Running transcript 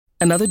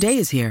Another day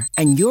is here,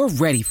 and you're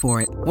ready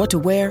for it. What to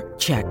wear?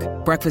 Check.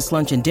 Breakfast,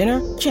 lunch, and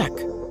dinner? Check.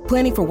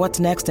 Planning for what's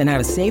next and how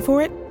to save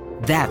for it?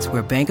 That's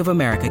where Bank of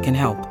America can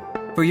help.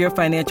 For your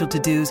financial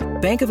to-dos,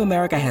 Bank of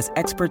America has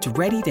experts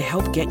ready to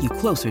help get you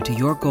closer to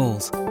your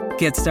goals.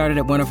 Get started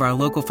at one of our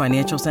local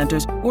financial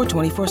centers or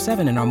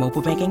 24/7 in our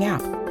mobile banking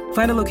app.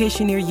 Find a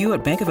location near you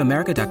at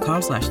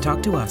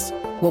bankofamerica.com/talktous.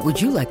 What would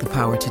you like the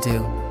power to do?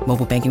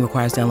 Mobile banking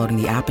requires downloading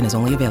the app and is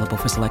only available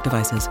for select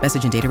devices.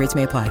 Message and data rates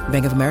may apply.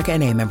 Bank of America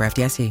N.A., member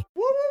FDIC.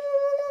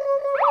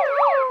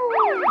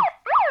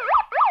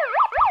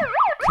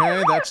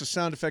 Okay, that's a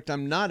sound effect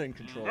I'm not in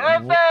control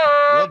of.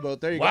 Love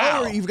Boat, there you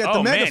Wow. go. You've got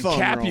the megaphone. Man,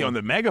 Cappy rolling. on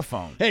the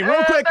megaphone. Hey,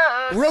 real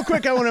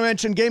quick, I want to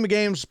mention Game of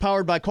Games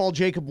powered by Call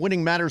Jacob.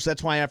 Winning matters.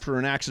 That's why after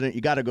an accident,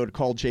 you got to go to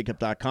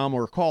calljacob.com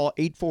or call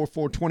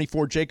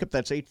 844-24-JACOB.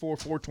 That's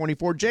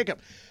 844-24-JACOB.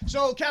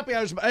 So, Cappy,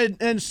 and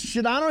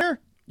Shadano here?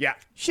 Yeah.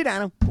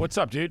 Shadano. What's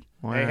up, dude?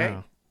 Wow. Hey.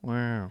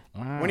 Wow.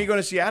 When are you going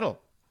to Seattle?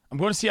 I'm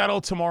going to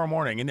Seattle tomorrow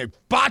morning, and they're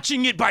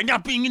botching it by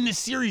not being in this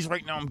series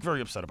right now. I'm very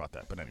upset about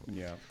that, but anyway.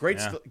 Yeah.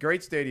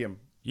 Great stadium.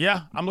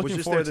 Yeah, I'm looking Was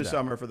just forward there to this that.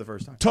 summer for the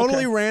first time.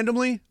 Totally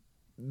randomly,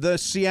 the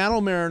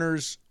Seattle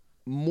Mariners,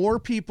 more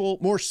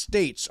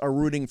states are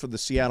rooting for the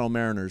Seattle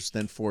Mariners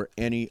than for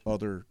any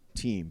other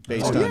team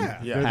based on Yeah.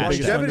 They're the hashtag.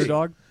 biggest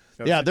underdog.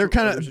 Yeah, they're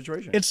kind of.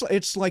 situation.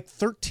 It's like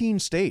 13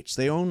 states.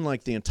 They own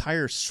like the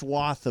entire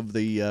swath of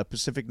the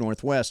Pacific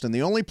Northwest, and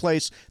the only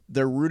place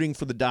they're rooting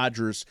for the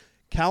Dodgers: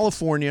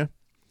 California,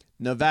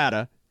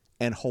 Nevada,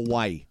 and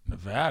Hawaii.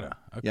 Nevada.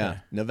 Okay. Yeah,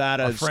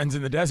 Nevada. Our friends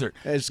in the desert.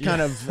 It's kind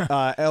of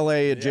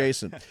L.A.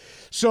 adjacent.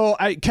 So,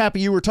 Cappy,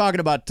 you were talking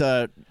about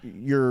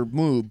your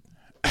move,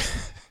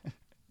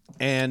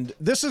 and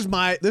this is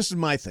my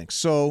thing.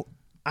 So,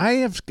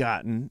 I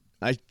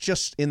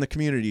just in the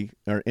community,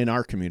 or in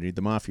our community,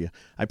 the Mafia,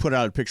 I put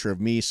out a picture of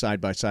me side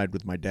by side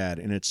with my dad,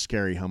 and it's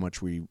scary how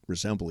much we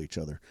resemble each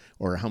other,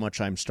 or how much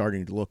I'm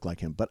starting to look like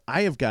him. But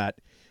I have got,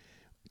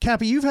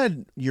 Cappy, you've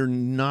had your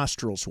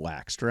nostrils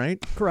waxed, right?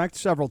 Correct,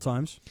 several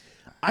times.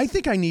 I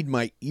think I need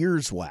my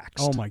ears waxed.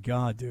 Oh, my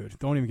God, dude.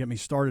 Don't even get me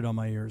started on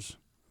my ears.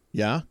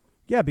 Yeah?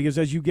 Yeah, because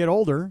as you get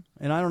older,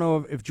 and I don't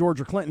know if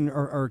George or Clinton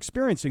are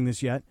experiencing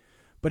this yet,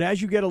 but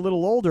as you get a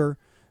little older,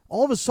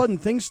 all of a sudden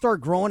things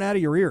start growing out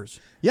of your ears.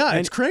 Yeah, And-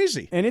 it's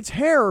crazy. And it's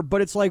hair,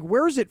 but it's like,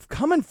 where is it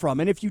coming from?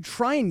 And if you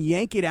try and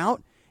yank it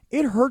out,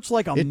 it hurts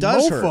like a It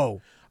does mofo.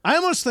 hurt. I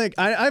almost think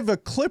I have a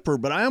clipper,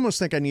 but I almost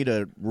think I need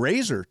a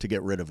razor to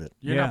get rid of it.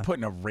 You're Yeah. not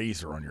putting a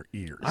razor on your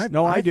ears.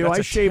 No, I do. That's I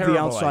a shave the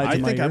terrible outside idea. I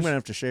of my think I'm ears. going to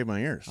have to shave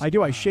my ears. I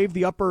do. I shave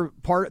the upper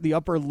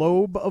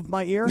lobe of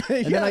my ear,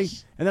 and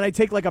Yes. then I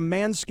take like a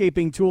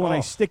manscaping tool and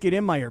I stick it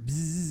in my ear,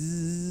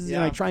 Bzzz,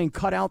 and I try and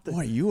cut out the.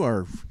 Boy, you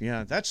are.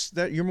 Yeah,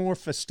 you're more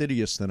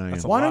fastidious than I am.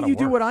 a Why lot don't of you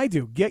do work. what I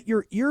do? Get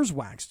your ears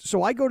waxed.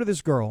 So I go to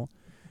this girl.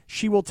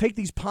 She will take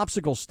these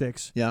popsicle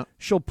sticks. Yeah.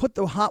 She'll put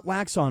the hot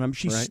wax on them.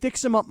 She Right.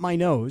 sticks them up my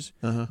nose.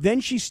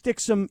 Then she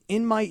sticks them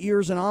in my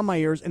ears and on my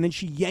ears, and then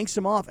she yanks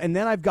them off. And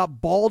then I've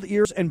got bald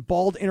ears and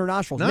bald inner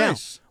nostrils.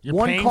 Nice. Now, You're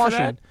one paying for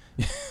caution.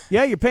 that?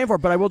 Yeah, you're paying for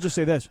it, but I will just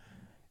say this.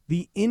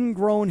 The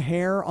ingrown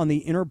hair on the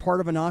inner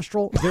part of a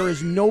nostril, there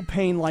is no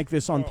pain like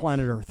this on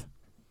planet Earth.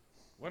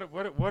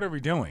 What are we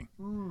doing?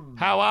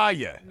 How are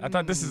you? I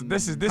thought this is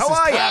How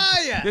are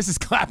clap, this is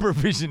clapper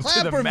vision to the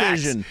Clapper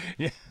max. vision.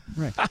 Yeah.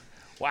 Right.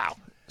 Wow.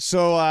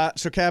 So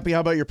Cappy, how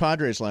about your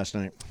Padres last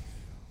night?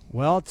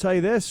 Well, I'll tell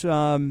you this.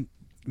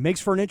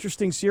 Makes for an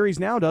interesting series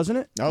now, doesn't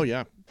it? Oh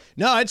yeah.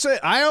 No,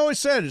 I always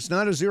said it's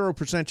not a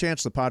 0%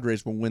 chance the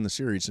Padres will win the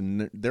series,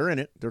 and they're in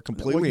it. They're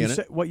completely in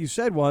it. What you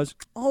said was,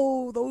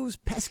 oh, those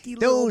pesky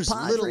Those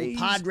little Padres. little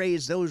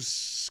Padres, those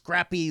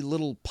scrappy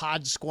little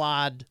pod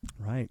squad.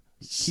 Right.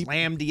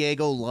 Slam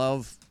Diego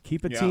Love.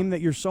 Keep a team that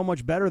you're so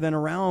much better than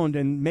around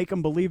and make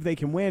them believe they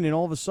can win, and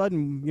all of a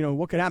sudden,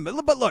 what could happen?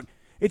 But look,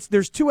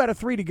 there's 2 out of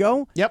 3 to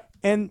go. Yep.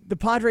 And the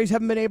Padres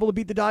haven't been able to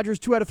beat the Dodgers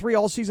 2 out of 3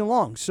 all season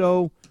long.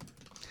 So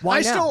why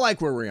I now? still like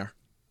where we are.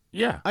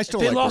 Yeah. I still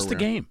they like lost where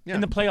the we're at. game Yeah.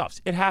 in the playoffs.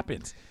 It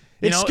happens.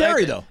 It's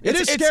scary, though. It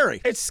is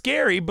scary. It's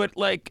scary, but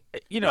I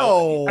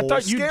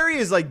thought you. Scary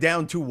is like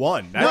down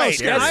 2-1. That's Right,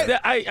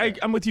 scary.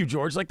 I'm with you,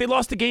 George. Like, they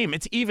lost the game.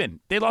 It's even.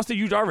 They lost to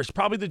Yu Darvish.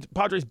 Probably the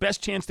Padres'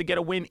 best chance to get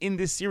a win in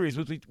this series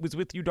was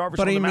with Yu Darvish.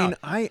 But on I the mean, mound.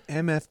 I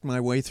MF'd my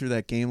way through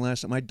that game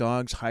last night. My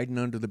dog's hiding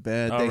under the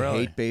bed. Oh, They really?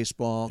 hate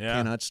baseball, Yeah.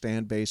 cannot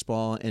stand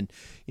baseball. And,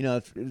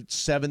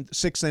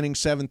 sixth inning,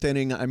 seventh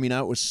inning, I mean,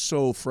 that was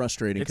so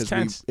frustrating It's because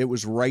tense. it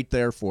was right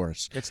there for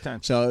us. It's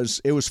tense. So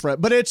it was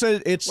but it's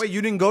Wait,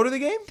 you didn't go to the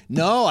game?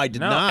 no, I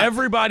did No, not.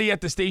 everybody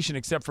at the station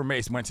except for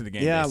Mace went to the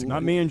game. Yeah, basically.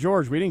 Not me and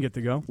George. We didn't get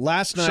to go.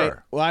 Last night,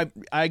 Sure. well,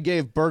 I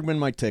gave Bergman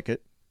my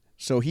ticket,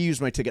 so he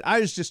used my ticket.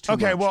 I was just too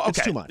Okay, much. well, It's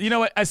okay. too much. You know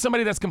what? As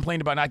somebody that's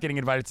complained about not getting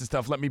invited to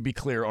stuff, let me be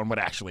clear on what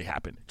actually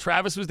happened.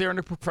 Travis was there in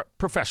a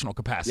professional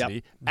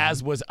capacity,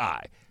 as was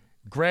I.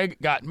 Greg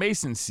got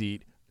Mason's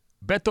seat.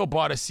 Beto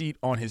bought a seat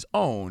on his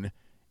own,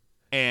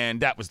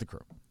 and that was the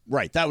crew.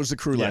 Right, that was the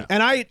crew line. Yeah.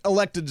 And I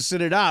elected to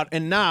sit it out,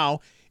 and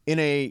now in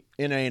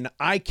an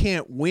I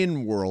can't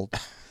win world,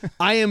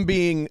 I am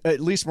being, at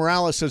least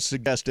Morales has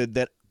suggested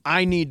that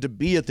I need to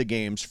be at the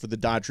games for the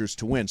Dodgers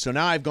to win. So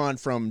now I've gone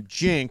from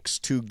jinx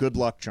to good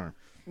luck charm.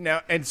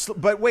 Now,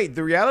 but wait,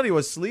 the reality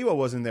was Sliwa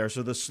wasn't there,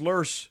 so the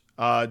slurs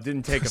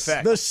didn't take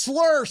effect. The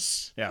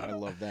slurs. Yeah. I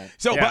love that.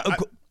 So, Yeah,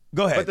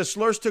 go ahead. But the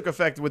slurs took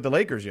effect with the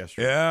Lakers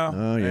yesterday. Yeah.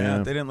 Oh, yeah.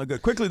 They didn't look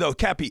good. Quickly, though,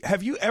 Cappy,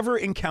 have you ever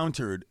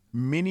encountered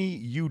Mini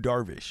Yu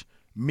Darvish?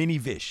 Mini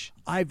Vish?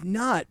 I've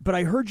not, but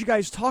I heard you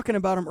guys talking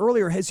about him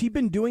earlier. Has he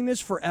been doing this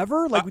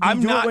forever? Like, did he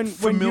I'm do not it when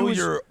familiar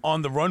he was...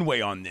 on the runway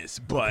on this,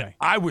 but Okay.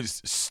 I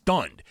was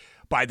stunned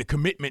by the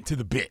commitment to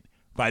the bit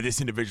by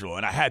this individual,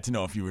 and I had to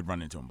know if you had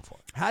run into him before.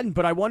 Hadn't,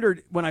 but I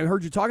wondered when I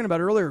heard you talking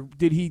about it earlier,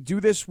 did he do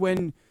this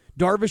when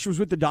Darvish was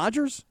with the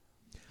Dodgers?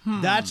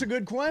 That's a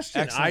good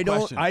question. Excellent I don't.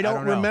 question. I I don't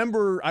don't know.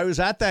 remember. I was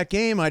at that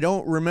game. I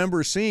don't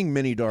remember seeing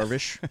Mini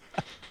Darvish.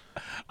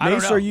 I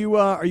don't Mace, know. are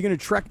you going to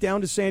trek down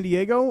to San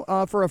Diego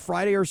for a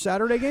Friday or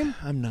Saturday game?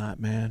 I'm not,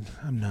 man.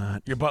 I'm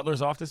not. Your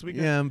butler's off this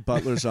weekend? Yeah,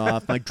 Butler's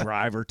off. My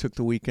driver took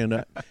the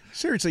weekend.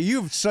 Seriously,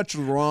 you have such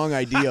a wrong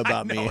idea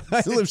about me.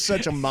 I live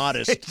such a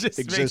modest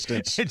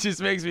existence. It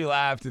just makes me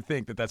laugh to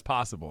think that that's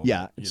possible.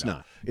 Yeah, it's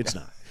not. It's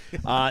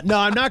not. No,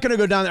 I'm not going to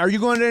go down there. Are you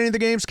going to any of the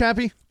games,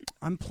 Cappy?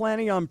 I'm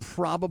planning on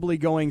probably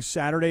going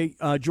Saturday.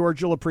 George,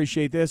 you'll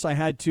appreciate this. I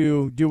had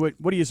to do it.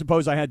 What do you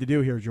suppose I had to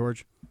do here,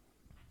 George?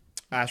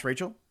 Ask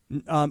Rachel.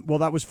 Well,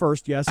 that was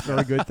first. Yes,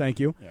 very good. Thank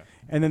you.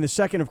 And then the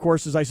second, of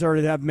course, is I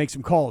started to have to make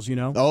some calls, you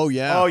know. Oh,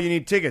 yeah. Oh, you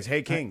need tickets.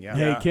 Hey, King. Yeah.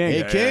 Hey, King.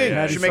 Hey, King. I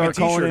had You to should make a start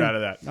calling T-shirt in. out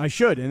of that. I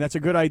should, and that's a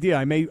good idea.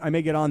 I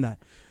may get on that.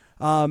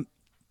 I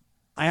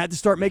had to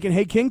start making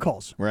Hey King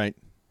calls. Right.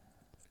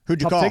 Who'd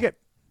you Tough call? ticket.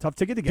 Tough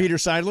ticket to get. Peter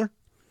Seidler?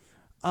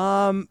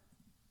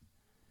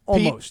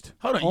 Almost.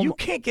 Hold on, you Almo-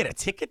 can't get a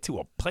ticket to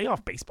a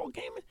playoff baseball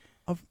game?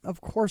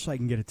 Of course I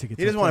can get a ticket.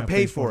 He to doesn't a want to playoff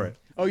pay baseball for game. it.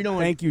 Oh, you know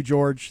what? Thank you,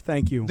 George.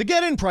 Thank you. The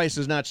get-in price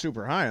is not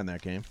super high on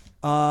that game.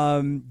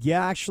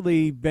 Yeah,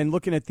 actually, been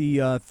looking at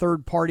the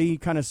third-party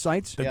kind of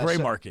sites. The gray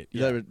market.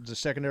 Yeah. The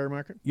secondary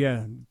market?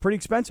 Yeah, pretty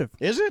expensive.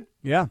 Is it?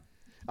 Yeah.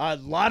 A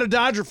lot of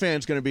Dodger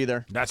fans going to be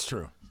there. That's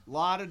true.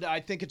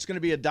 I think it's going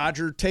to be a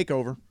Dodger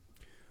takeover.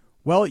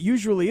 Well, it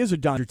usually is a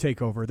Dodger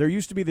takeover. There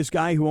used to be this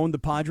guy who owned the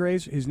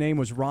Padres. His name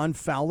was Ron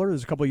Fowler. This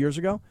was a couple of years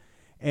ago.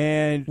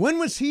 And When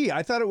was he?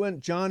 I thought it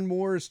went John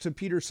Moores to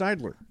Peter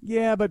Seidler.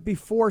 yeah, but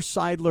before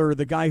Seidler,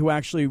 the guy who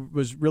actually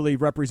was really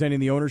representing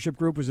the ownership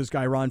group was this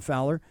guy, Ron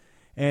Fowler.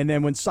 And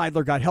then when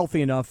Seidler got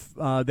healthy enough,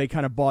 they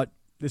kind of bought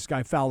this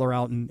guy Fowler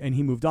out, and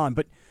he moved on.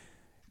 But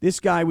this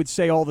guy would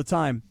say all the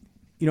time,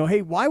 you know,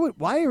 hey, why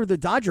are the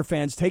Dodger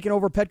fans taking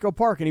over Petco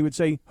Park? And he would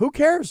say, who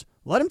cares?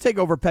 Let them take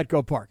over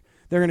Petco Park.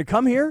 They're going to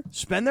come here,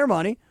 spend their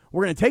money.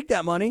 We're going to take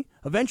that money,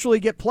 eventually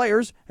get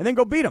players, and then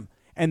go beat them.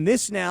 And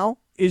this now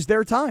is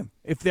their time.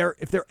 If they're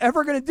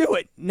ever going to do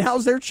it,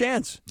 now's their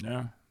chance.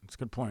 Yeah, that's a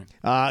good point.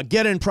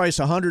 Get-in price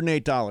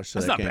 $108. So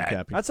That's that not game, bad.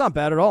 Cappy. That's not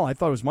bad at all. I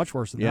thought it was much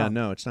worse than Yeah, that.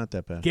 no, it's not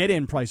that bad. Get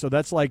in price. So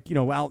that's like, you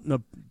know, out in the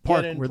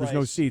park Get-in where there's no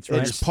price. seats,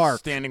 right? It's park.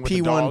 Standing with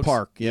the P1 dogs.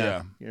 Park.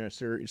 Yeah.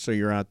 So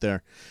you're out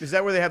there. Is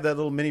that where they have that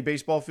little mini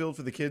baseball field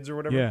for the kids or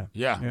whatever? Yeah.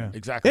 Yeah,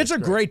 exactly. It's a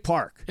great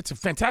park. It's a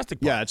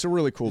fantastic park. Yeah, it's a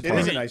really cool It park.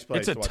 is a nice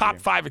place It's a to watch top a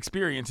game. 5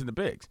 experience in the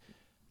bigs.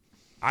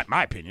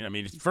 My opinion. I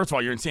mean, first of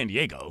all, you're in San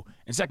Diego,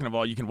 and second of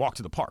all, you can walk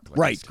to the park. Like,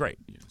 Right. It's great.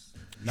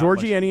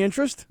 Georgie, any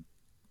interest?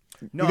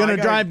 No, You're going I to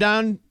gotta- drive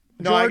down,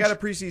 No, I George? got a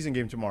preseason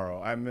game tomorrow.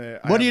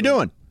 What are you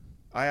doing?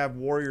 I have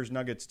Warriors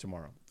Nuggets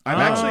tomorrow.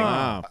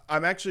 Wow.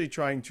 I'm actually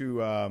trying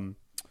to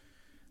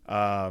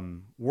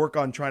work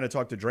on trying to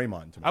talk to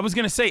Draymond tomorrow. I was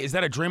going to say, is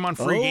that a Draymond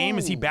free game?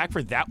 Is he Oh. back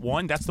for that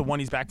one? That's the one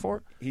he's back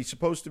for? He's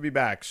supposed to be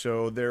back,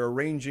 so they're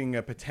arranging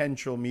a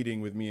potential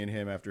meeting with me and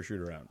him after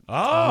shoot around.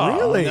 Oh,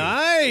 Really?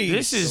 Nice.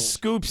 This is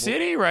Scoop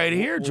City right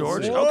here,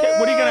 George. Whoa, Okay,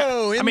 what are you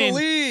going to in the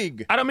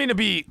league. I don't mean to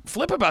be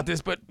flip about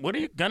this, but what are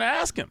you going to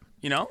ask him,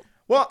 you know?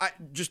 Well,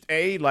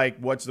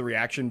 what's the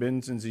reaction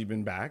been since he's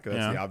been back? That's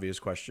Yeah. the obvious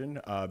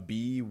question.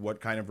 B, what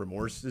kind of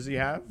remorse does he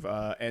have?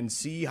 And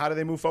C, how do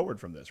they move forward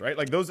from this? Right?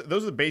 Like those are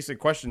the basic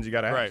questions you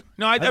got to ask. Right.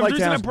 No, the like to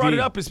reason I ask brought D.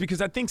 it up is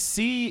because I think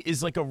C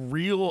is like a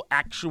real,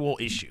 actual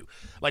issue.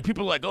 Like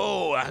people are like,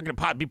 oh, how can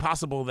it be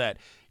possible that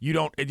you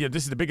don't? You know,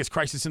 this is the biggest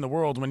crisis in the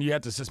world when you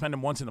had to suspend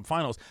him once in the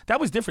finals.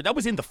 That was different. That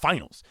was in the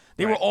finals.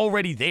 They were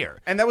already there.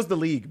 And that was the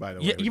league, by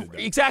the way. Yeah, who did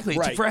that. exactly.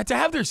 Right. To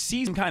have their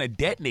season kind of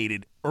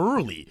detonated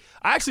early,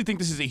 I actually think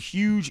this is a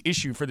huge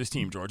issue for this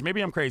team, George.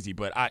 Maybe I'm crazy,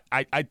 but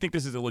I think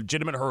this is a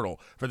legitimate hurdle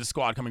for the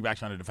squad coming back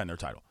trying to defend their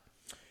title.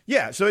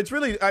 Yeah, so it's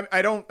really it's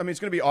going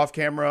to be off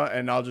camera,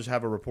 and I'll just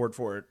have a report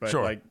for it. But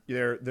Sure. like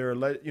they're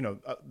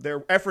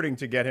efforting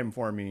to get him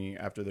for me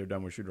after they're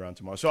done with shoot around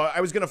tomorrow. So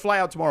I was going to fly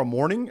out tomorrow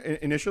morning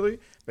initially,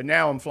 but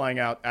now I'm flying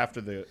out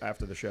after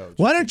the show.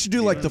 Why don't you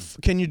do like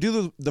can you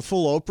do the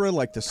full Oprah,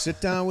 like the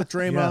sit down with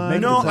Draymond?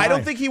 make No, the I don't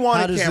fly. think he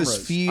wanted How does cameras.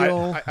 this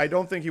feel? I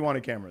don't think he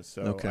wanted cameras.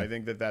 So Okay. I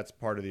think that's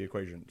part of the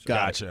equation. So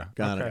Gotcha.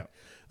 Got Okay. it.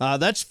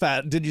 That's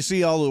fat. Did you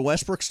see all the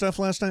Westbrook stuff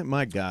last night?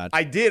 My God.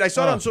 I did. I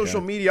saw it on social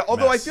God. media.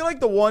 Although Mess. I feel like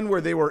the one where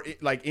they were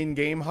like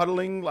in-game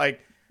huddling, like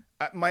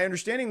my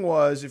understanding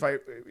was if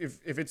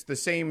it's the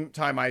same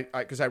time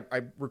because I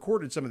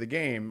recorded some of the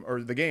game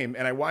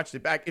and I watched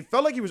it back, it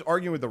felt like he was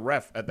arguing with the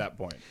ref at that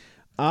point.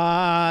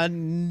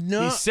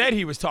 No. He said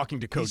he was talking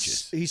to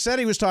coaches. He said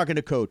he was talking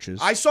to coaches.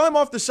 I saw him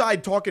off the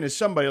side talking to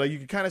somebody. Like you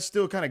could kind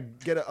of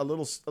get a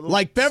little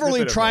like Beverly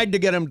snippet of tried it. to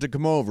get him to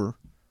come over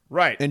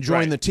right and join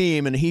right. the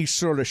team, and he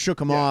sort of shook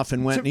him off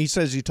and went. And he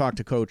says he talked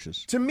to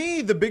coaches. To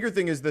me, the bigger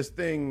thing is this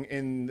thing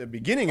in the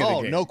beginning of the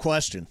Oh, game. no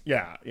question.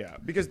 Yeah.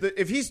 Because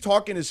if he's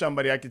talking to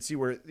somebody, I could see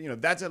where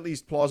that's at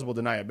least plausible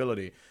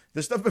deniability.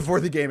 The stuff before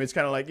the game, it's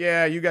kind of like,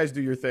 yeah, you guys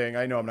do your thing.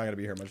 I know I'm not going to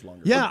be here much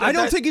longer. Yeah, I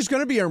don't think he's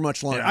going to be here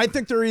much longer. Yeah. I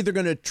think they're either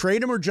going to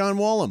trade him or John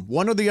Wall him,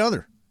 one or the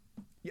other.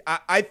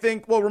 I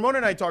think. Well, Ramona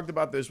and I talked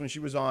about this when she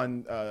was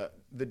on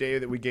the day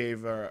that we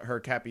gave her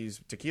Cappy's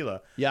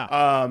tequila.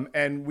 Yeah.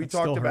 And we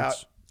still talked about.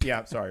 hurts.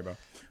 Yeah, sorry, bro.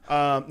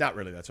 Not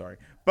really that sorry.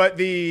 But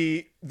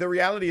the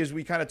reality is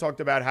we kind of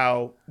talked about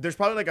how there's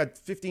probably like a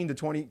 10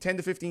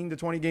 to 15 to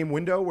 20 game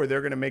window where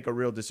they're going to make a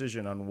real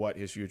decision on what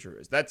his future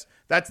is. That's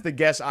the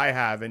guess I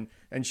have, and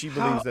she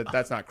believes that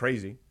that's not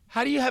crazy.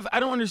 How do you have? I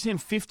don't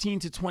understand 15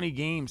 to 20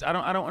 games. I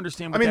don't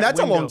understand. What I mean, that that's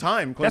a window- long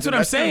time, Clinton. That's what I'm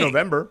That's through saying.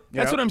 November, you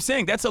That's know? what I'm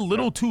saying. That's a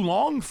little too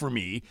long for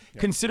me,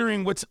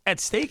 considering what's at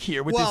stake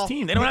here with Well, this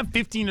team. They don't have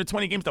 15 or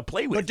 20 games to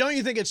play with. But don't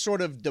you think it's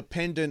sort of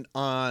dependent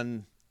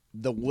on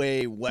the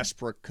way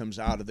Westbrook comes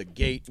out of the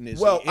gate and is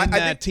Well, he in I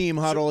that think- team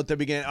huddle at the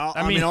beginning?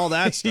 I mean, all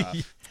that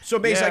stuff. So,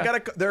 Mace, Yeah.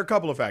 there are a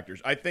couple of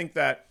factors. I think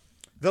that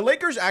the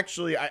Lakers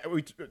actually,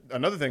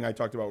 another thing I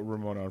talked about with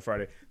Ramona on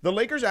Friday, the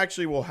Lakers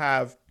actually will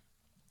have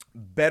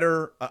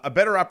a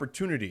better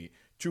opportunity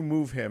to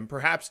move him,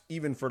 perhaps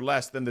even for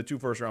less than the 2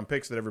 first-round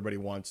picks that everybody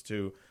wants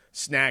to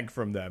snag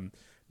from them,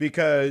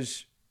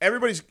 because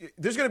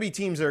there's going to be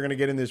teams that are going to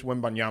get in this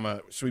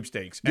Wembanyama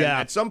sweepstakes, and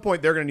at some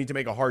point they're going to need to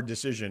make a hard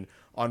decision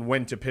on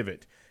when to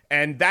pivot,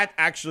 and that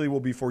actually will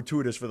be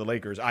fortuitous for the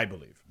Lakers, I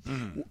believe.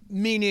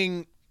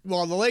 Meaning,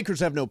 well, the Lakers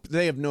have no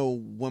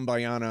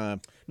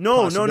Wembanyama.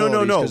 No.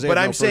 possibilities 'cause they But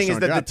have I'm no saying is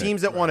first-round that the draft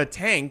teams pick. that want to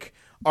tank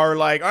are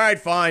like, all right,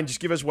 fine, just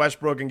give us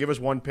Westbrook and give us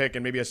 1 pick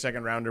and maybe a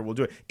second rounder. We'll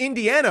do it.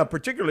 Indiana,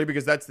 particularly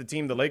because that's the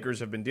team the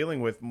Lakers have been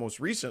dealing with most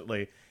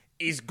recently,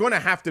 is going to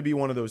have to be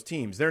one of those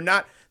teams. They're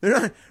not.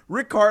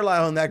 Rick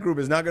Carlisle and that group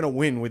is not going to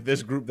win with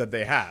this group that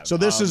they have. So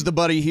this is the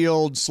Buddy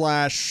Hield /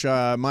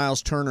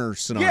 Miles Turner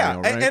scenario, Yeah,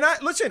 right? and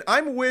listen,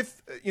 I'm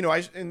with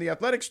in the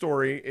Athletic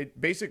story, it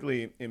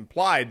basically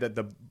implied that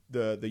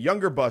the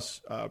younger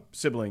Buss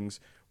siblings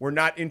were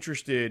not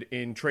interested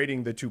in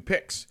trading the 2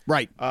 picks,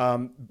 Right.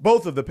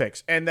 Both of the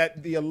picks, and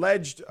that the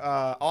alleged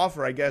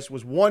offer, I guess,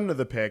 was 1 of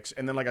the picks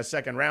and then like a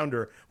second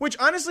rounder. Which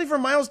honestly, for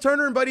Miles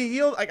Turner and Buddy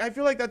Hield, I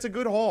feel like that's a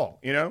good haul.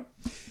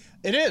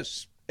 It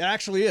is. It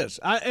actually is.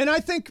 And I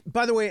think,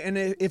 by the way, and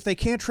if they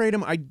can't trade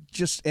him,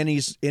 and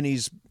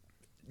he's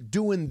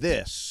doing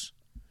this,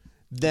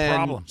 then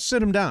Problem.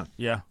 sit him down.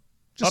 yeah.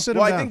 Just sit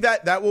him Well, down. I think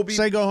that will be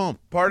Say go home.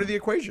 part of the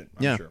equation.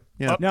 I'm Yeah. sure.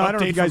 Yeah. No, I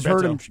don't know if you Update guys from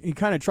heard him. Beto. He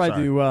kind of tried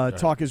Sorry. to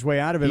talk his way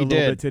out of it He a little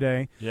did. bit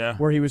today. Yeah.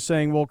 Where he was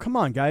saying, well, come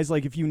on, guys.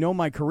 Like, if you know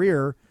my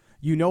career,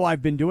 you know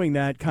I've been doing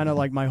that kind of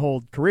like my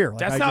whole career. Like,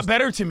 That's I not just-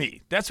 better to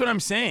me. That's what I'm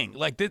saying.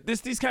 Like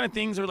these kind of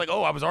things are like,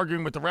 oh, I was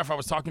arguing with the ref. I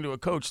was talking to a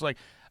coach. Like,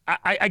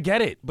 I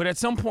get it, but at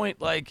some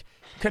point, like,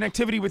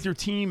 connectivity with your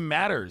team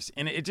matters,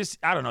 and it just,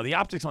 I don't know. The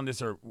optics on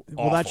this are awful.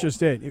 Well, that's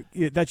just it.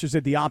 That's just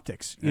it. The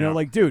optics. You know,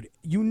 like, dude,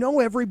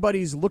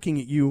 everybody's looking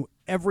at you,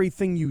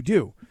 everything you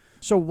do.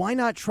 So why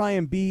not try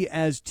and be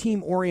as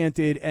team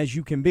oriented as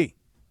you can be?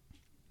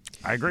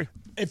 I agree.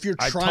 If you're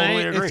I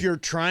totally agree. if you're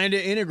trying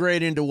to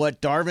integrate into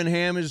what Darvin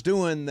Ham is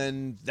doing,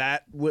 then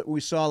that what we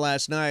saw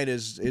last night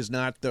is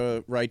not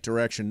the right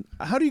direction.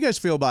 How do you guys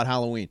feel about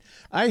Halloween?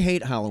 I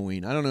hate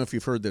Halloween. I don't know if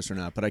you've heard this or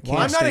not, but I can't.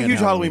 I'm not a stand huge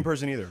Halloween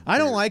person either. I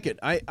don't like it.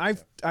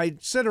 I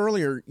said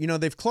earlier,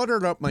 they've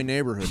cluttered up my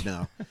neighborhood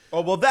now.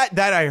 Oh well, that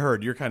I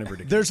heard. You're kind of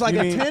ridiculous. There's like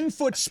You a mean-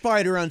 10-foot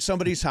spider on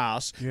somebody's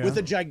house Yeah. with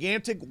a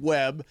gigantic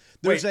web.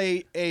 There's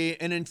an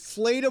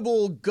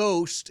inflatable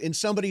ghost in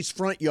somebody's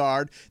front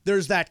yard.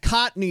 There's that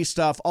cottony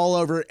stuff all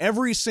over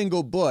every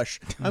single bush.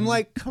 I'm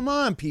like, come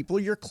on, people,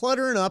 you're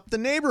cluttering up the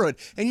neighborhood.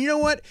 And you know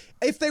what?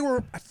 If they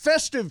were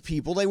festive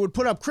people, they would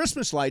put up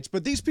Christmas lights,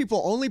 but these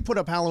people only put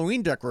up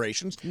Halloween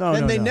decorations,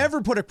 and they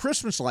never put up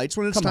Christmas lights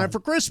when it's time for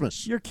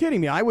Christmas. You're kidding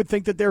me. I would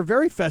think that they're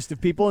very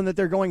festive people and that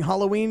they're going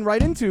Halloween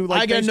right into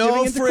like I got Thanksgiving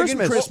no into friggin'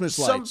 Christmas. Christmas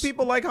Some lights.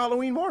 people like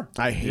Halloween more.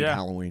 I hate Yeah.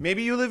 Halloween.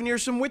 Maybe you live near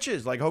some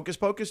witches, like Hocus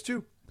Pocus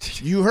too.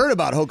 You heard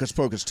about Hocus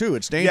Pocus too.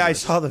 It's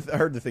dangerous. Yeah, I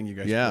heard the thing you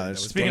guys. Yeah, played. That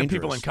it's was Speaking of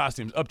people in dangerous.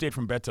 costumes, update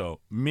from Beto.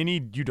 Mini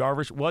Yu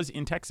Darvish was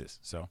in Texas,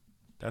 so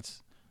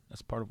that's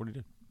part of what he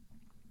did.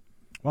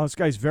 Well, this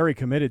guy's very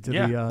committed to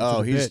Yeah.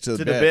 the he's bit. to the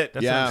To the bit. bit.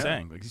 That's yeah. what I'm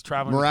saying. Like, he's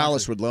traveling. the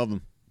Morales country. would love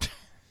him.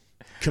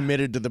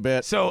 Committed to the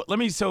bit. So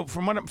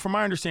from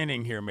my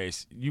understanding here,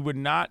 Mace, you would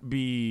not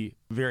be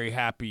very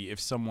happy if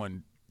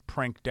someone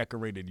prank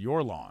decorated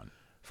your lawn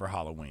for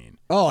Halloween.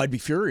 Oh, I'd be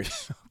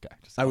furious. Okay,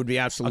 I would be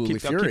absolutely I'll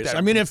keep furious. that-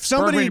 I mean, if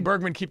somebody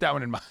Bergman, keep that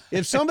one in mind.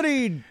 if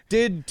somebody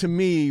did to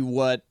me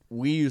what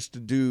we used to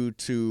do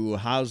to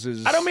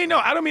houses, I don't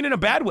mean in a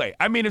bad way.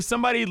 I mean if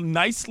somebody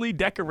nicely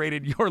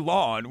decorated your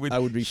lawn with I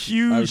would be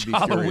huge I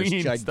would be Halloween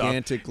furious, stuff,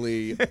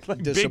 gigantically like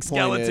big disappointed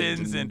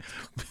skeletons and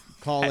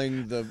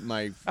calling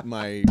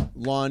my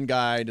lawn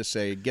guy to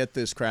say, get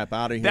this crap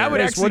out of here. That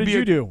would actually What did be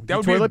you do? That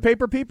would Toilet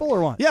paper people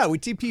or what? Yeah, we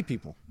TP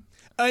people.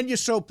 And you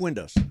soap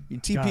windows. You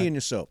TP God. and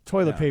you soap.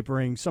 Toilet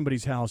papering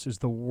somebody's house is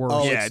the worst.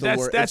 Oh, Yeah, it's the that's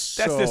wor- that's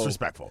it's so-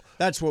 disrespectful.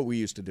 That's what we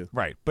used to do.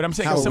 Right, but I'm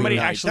saying if Halloween somebody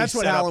night. actually That's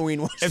what set up-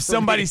 Halloween was If for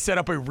somebody me. set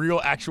up a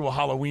real actual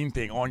Halloween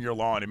thing on your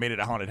lawn and made it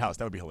a haunted house,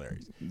 that would be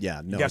hilarious.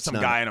 Yeah, no, You got it's some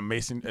not. guy in a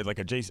Mason, like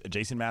a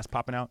Jason mask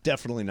popping out,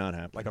 Definitely not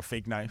happening. like a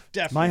fake knife.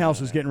 Definitely My house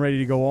not was getting ready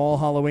to go all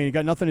Halloween. It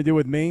got nothing to do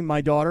with me.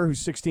 My daughter, who's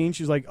 16,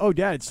 she's like, "Oh,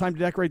 Dad, it's time to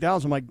decorate the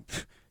house." I'm like,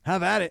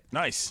 "Have at it."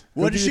 Nice.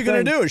 What do is your she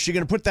going to thing. do? Is she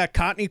going to put that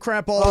cottony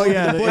crap all Oh over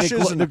yeah, the the,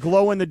 bushes? the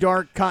glow in the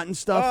dark cotton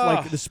stuff, Oh,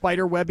 like the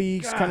spider webby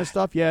kind of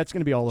stuff. Yeah, it's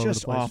going to be all over the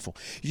just place. awful.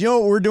 You know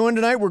what we're doing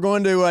tonight? We're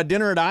going to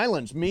dinner at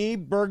Islands. Me,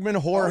 Bergman,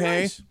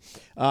 Jorge.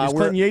 Is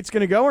Clinton Yates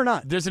going to go or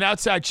not? There's an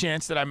outside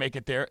chance that I make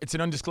it there. It's an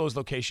undisclosed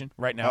location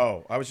right now.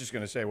 Oh, I was just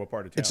going to say what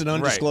part of town. It's an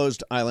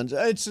undisclosed island.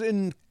 It's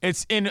in.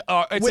 It's in Within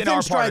our part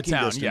of striking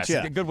town. distance, Yes,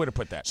 yeah. a good way to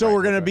put that. So Right,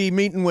 we're going to right. be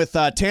meeting with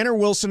Tanner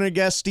Wilson, a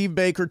guest, Steve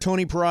Baker,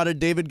 Tony Parada,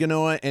 David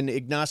Ganoa, and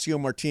Ignacio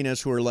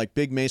Martinez, who are like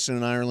big Mason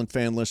and Ireland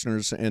fan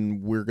listeners,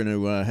 and we're going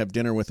to have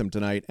dinner with them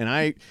tonight.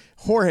 And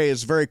Jorge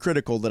is very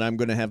critical that I'm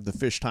going to have the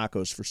fish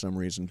tacos for some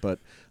reason, but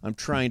I'm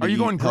trying to. Are you eat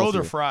going grilled or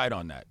healthier. fried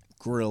on that?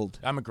 Grilled.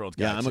 I'm a grilled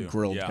guy. Yeah, I'm a too.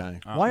 grilled Yeah. guy.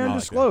 I Why like that.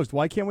 undisclosed?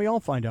 Why can't we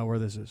all find out where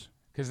this is?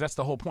 Because that's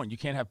the whole point. You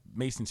can't have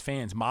Mason's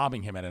fans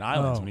mobbing him at an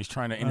island when he's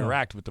trying to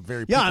interact with the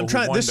very people Yeah, I'm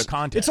trying. who won This the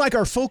contest. it's like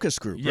our focus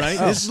group, Yeah. right?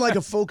 This is like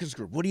a focus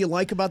group. What do you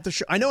like about the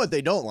show? I know what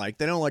they don't like.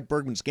 They don't like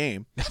Bergman's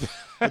game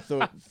with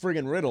the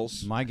friggin'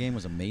 riddles. My game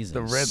was amazing.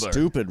 The Riddler.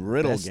 Stupid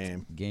riddle Best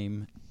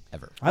game.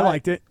 ever. I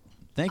liked it.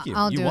 Thank you.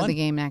 I'll you do won. the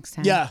game next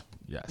time. Yeah.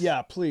 Yes.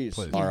 Yeah, please.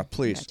 Laura,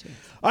 please. Got you.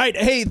 All right,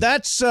 hey,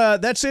 that's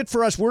it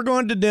for us. We're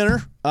going to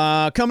dinner.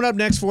 Coming up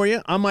next for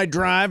you on my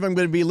drive, I'm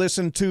going to be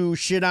listening to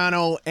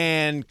Shidano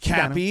and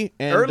Cappy.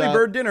 And, Early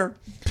bird dinner.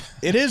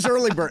 It is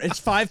early bird. It's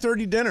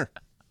 5:30 dinner.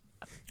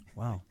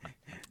 Wow.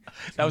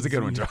 That was a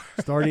good one, Joe.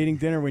 Start eating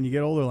dinner when you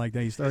get older like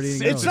that. You start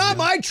eating. It's early. not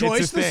my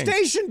choice. a The thing.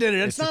 station did it.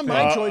 It's not a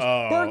my thing. choice.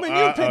 Uh-oh. Bergman,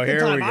 you picked the here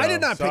we time. I go.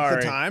 did not pick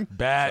Sorry. the time.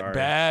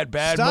 Bad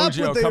Stop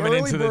mojo with the coming early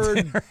into the bird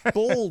dinner.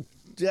 bull.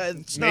 Yeah,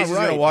 it's not Mason's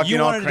right. gonna walk You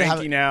in all wanted to have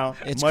cranky it- now,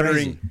 It's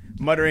muttering.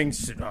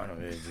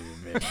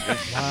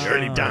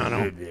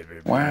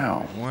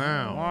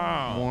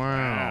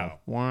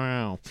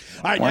 Wow.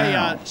 All right,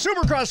 hey,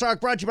 Super Crosstalk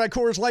brought to you by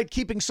Coors Light,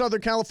 keeping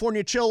Southern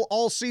California chill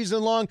all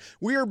season long.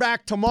 We are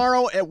back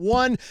tomorrow at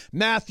 1.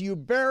 Matthew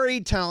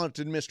Berry,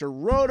 talented Mr.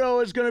 Roto,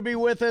 is going to be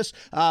with us.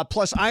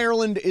 Plus,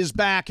 Ireland is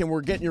back, and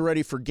we're getting you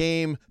ready for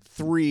Game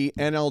 3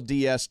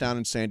 NLDS down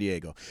in San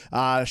Diego.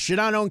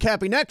 Shidano and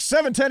Cappy next,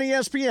 710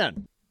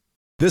 ESPN.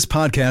 This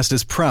podcast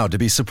is proud to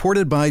be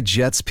supported by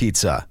Jets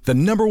Pizza, the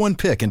 #1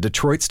 pick in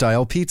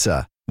Detroit-style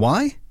pizza.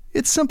 Why?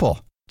 It's simple.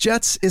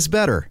 Jets is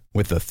better.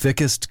 With the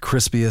thickest,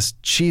 crispiest,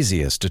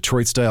 cheesiest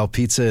Detroit-style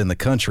pizza in the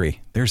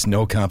country, there's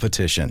no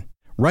competition.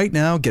 Right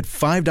now, get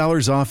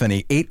 $5 off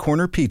any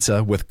 8-corner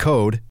pizza with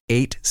code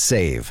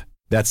 8SAVE.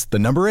 That's the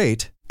number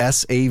 8,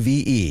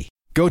 S-A-V-E.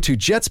 Go to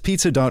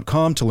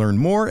jetspizza.com to learn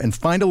more and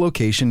find a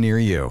location near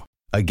you.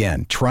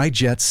 Again, try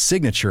Jet's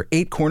signature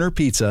 8-corner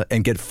pizza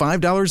and get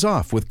 $5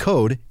 off with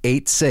code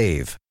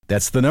 8SAVE.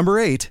 That's the number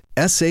 8,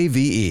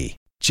 S-A-V-E.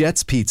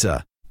 Jet's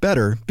Pizza.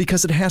 Better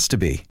because it has to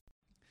be.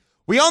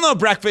 We all know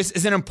breakfast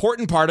is an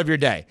important part of your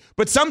day,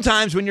 but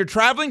sometimes when you're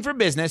traveling for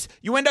business,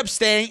 you end up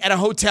staying at a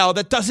hotel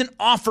that doesn't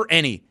offer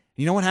any.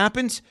 You know what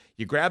happens?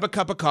 You grab a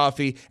cup of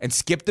coffee and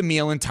skip the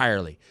meal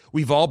entirely.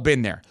 We've all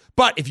been there.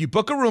 But if you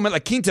book a room at La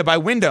Quinta by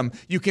Wyndham,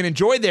 you can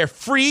enjoy their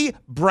free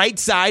Bright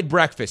Side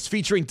breakfast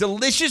featuring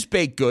delicious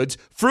baked goods,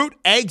 fruit,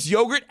 eggs,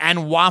 yogurt,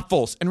 and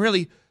waffles. And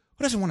really,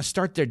 who doesn't want to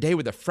start their day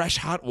with a fresh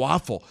hot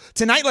waffle?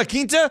 Tonight, La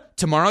Quinta,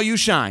 tomorrow you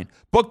shine.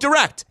 Book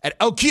direct at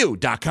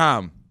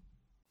lq.com.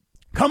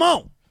 Come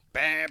on.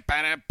 Bam,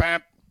 ba-da,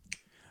 bam.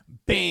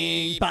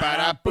 Bing,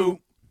 ba-da-boo.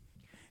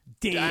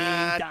 Ding,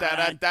 Da, da,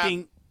 da, da.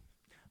 ding.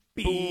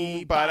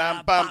 Boom,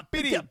 ba-dum, bum,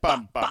 biddy,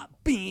 bum, bum.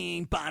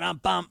 Bing, ba-dum,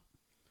 bum.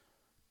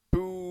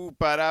 Boo,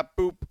 ba-da,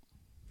 boop.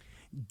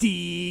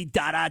 Dee,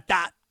 da, da,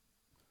 da.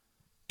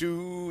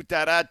 Do,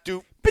 da, da,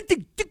 do.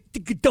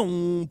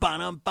 Ba-ding-ding-ding-dong,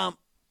 ba-dum, bum.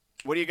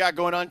 What do you got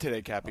going on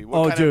today, Cappy? Oh,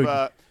 What kind dude.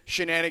 of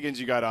shenanigans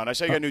you got on? I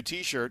saw you got a new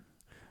T-shirt.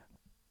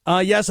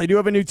 Yes, I do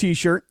have a new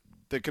T-shirt.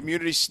 The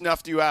community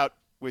snuffed you out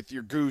with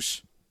your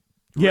goose.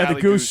 Yeah, the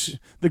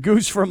Rally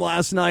goose from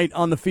last night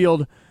on the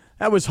field.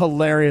 That was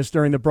hilarious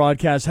during the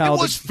broadcast. It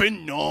was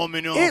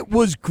phenomenal. It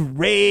was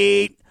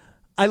great.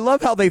 I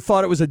love how they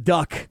thought it was a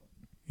duck.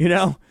 You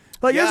know,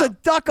 like there's Yeah. a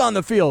duck on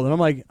the field, and I'm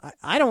like,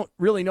 I don't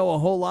really know a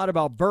whole lot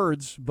about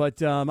birds,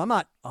 but I'm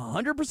not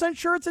 100%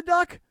 sure it's a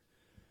duck.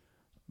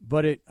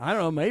 But I don't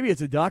know, maybe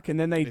it's a duck. And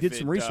then they If did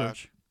some it,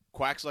 research.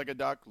 quacks like a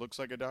duck, looks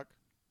like a duck.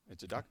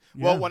 It's a duck.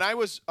 Yeah. Well, when I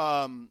was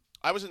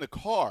in the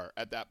car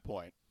at that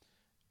point,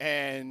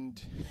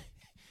 and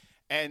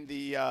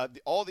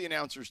all the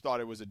announcers thought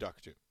it was a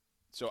duck too.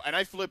 So, and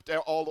I flipped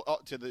all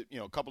to the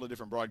a couple of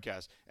different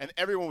broadcasts, and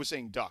everyone was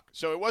saying duck.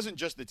 So it wasn't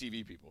just the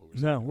TV people who were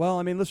saying No, well,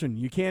 I mean, listen,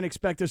 you can't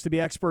expect us to be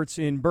experts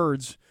in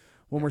birds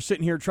when we're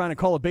sitting here trying to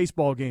call a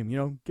baseball game.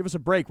 Give us a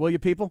break, will you,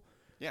 people?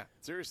 Yeah,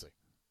 seriously.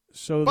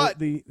 So But-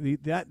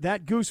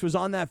 that goose was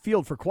on that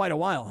field for quite a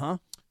while, huh?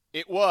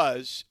 It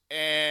was,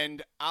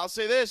 and I'll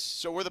say this,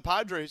 so were the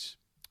Padres.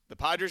 The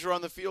Padres were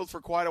on the field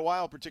for quite a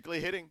while,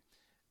 particularly hitting.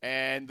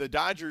 And the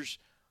Dodgers,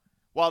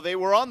 while they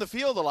were on the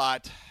field a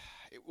lot,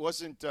 it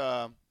wasn't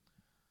to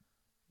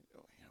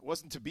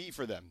be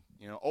for them.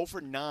 0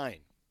 for 9.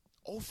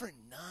 0 for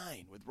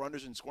 9 with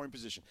runners in scoring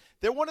position.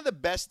 They're one of the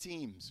best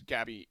teams,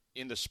 Gabby,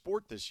 in the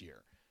sport this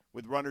year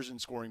with runners in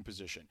scoring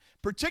position,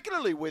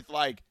 particularly with,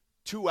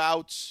 2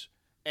 outs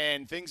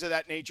and things of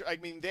that nature. I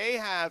mean, they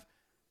have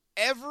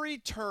every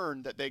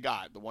turn that they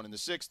got, the one in the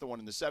 6th, the one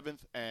in the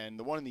 7th, and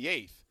the one in the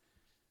 8th,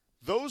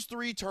 those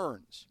 3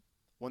 turns,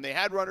 when they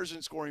had runners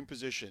in scoring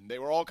position, they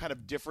were all kind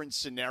of different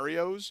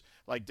scenarios,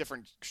 like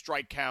different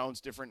strike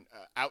counts, different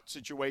out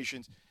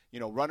situations,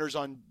 runners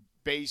on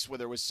base,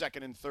 whether it was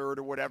 2nd and 3rd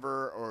or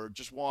whatever, or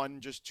just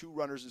 2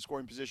 runners in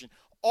scoring position.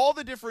 All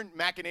the different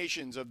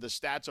machinations of the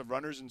stats of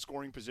runners in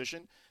scoring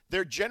position,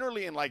 they're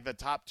generally in the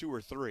top 2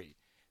 or 3.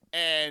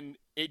 And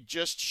it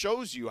just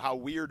shows you how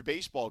weird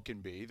baseball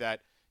can be, that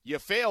you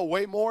fail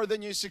way more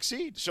than you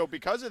succeed. So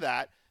because of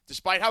that,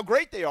 despite how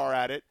great they are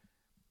at it,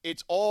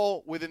 it's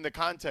all within the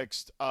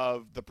context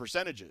of the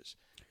percentages.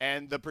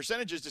 And the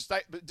percentages,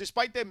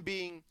 despite them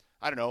being,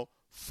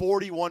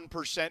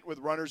 41% with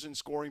runners in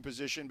scoring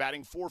position,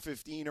 batting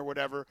 .415 or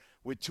whatever,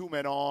 with 2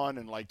 men on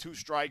and 2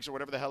 strikes or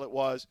whatever the hell it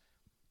was,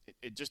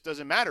 it just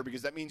doesn't matter,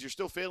 because that means you're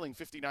still failing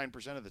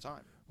 59% of the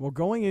time. Well,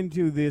 going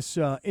into this,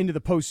 into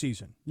the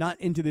postseason, not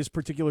into this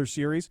particular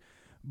series,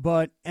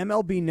 but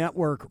MLB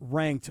Network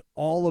ranked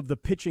all of the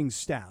pitching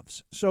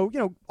staffs. So,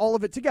 all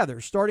of it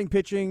together, starting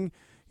pitching,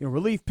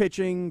 relief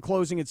pitching,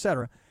 closing,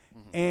 etc.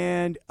 Mm-hmm.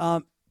 And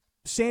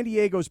San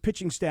Diego's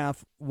pitching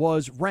staff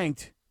was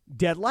ranked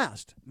dead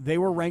last. They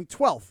were ranked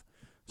 12th.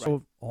 Right.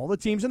 So all the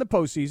teams in the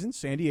postseason,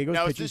 San Diego's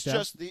pitching staff.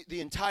 Now, is this just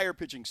the entire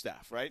pitching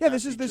staff, right? Yeah,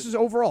 this is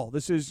overall.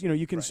 This is,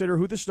 you consider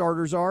who the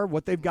starters are,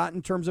 what they've got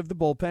in terms of the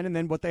bullpen, and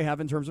then what they have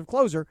in terms of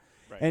closer.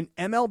 Right. And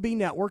MLB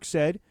Network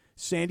said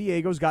San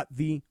Diego's got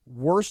the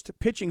worst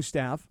pitching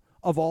staff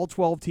of all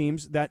 12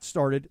 teams that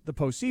started the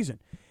postseason.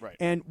 Right.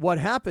 And what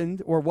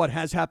happened, or what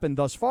has happened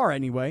thus far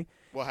anyway.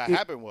 What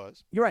happened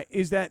was. You're right,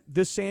 is that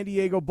the San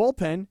Diego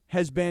bullpen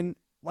has been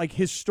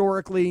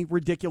historically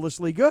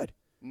ridiculously good.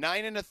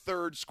 9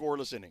 1/3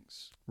 scoreless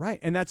innings. Right,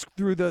 and that's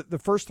through the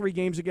first 3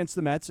 games against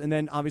the Mets, and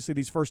then obviously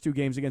these first 2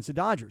 games against the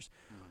Dodgers.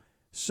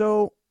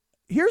 So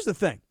here's the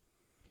thing.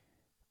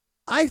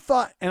 I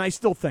thought, and I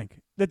still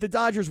think, that the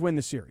Dodgers win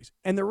the series.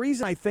 And the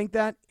reason I think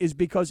that is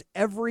because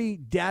every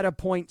data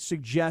point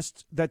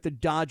suggests that the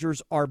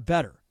Dodgers are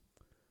better.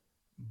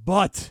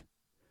 But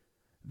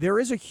there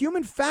is a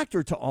human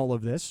factor to all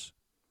of this,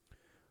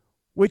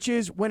 which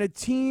is when a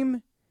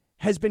team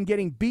has been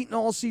getting beaten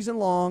all season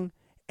long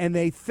and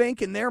they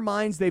think in their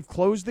minds they've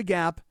closed the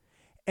gap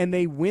and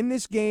they win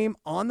this game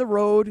on the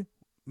road,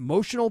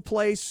 emotional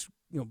place,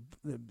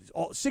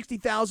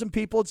 60,000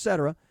 people,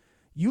 etc.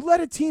 You let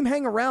a team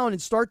hang around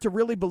and start to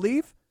really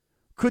believe,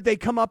 could they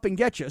come up and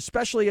get you,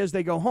 especially as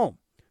they go home?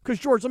 Because,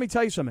 George, let me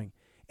tell you something.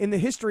 In the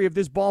history of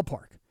this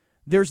ballpark,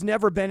 there's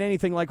never been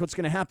anything like what's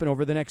going to happen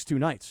over the next 2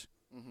 nights.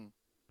 Mm-hmm.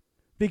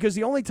 Because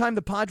the only time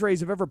the Padres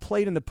have ever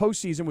played in the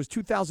postseason was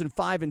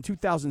 2005 and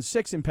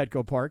 2006 in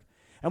Petco Park.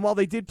 And while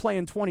they did play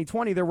in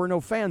 2020, there were no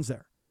fans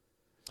there.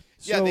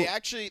 Yeah,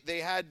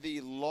 they had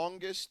the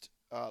longest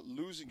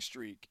losing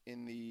streak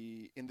in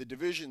the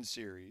division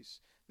series.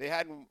 They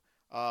hadn't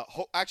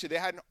they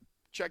hadn't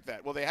checked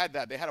that. Well, they had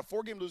that. They had a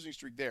 4-game losing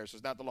streak there, so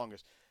it's not the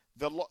longest.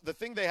 The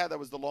thing they had that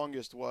was the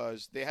longest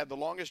was they had the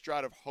longest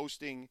drought of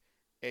hosting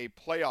a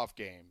playoff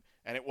game,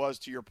 and it was,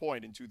 to your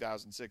point, in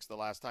 2006 the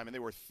last time, and they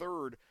were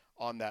 3rd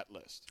on that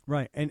list.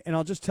 Right, and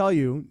I'll just tell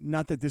you,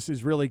 not that this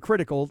is really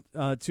critical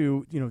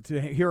to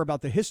hear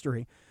about the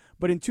history,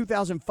 but in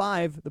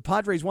 2005 the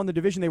Padres won the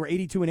division. They were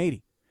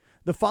 82-80.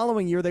 The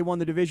following year they won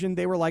the division.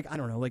 They were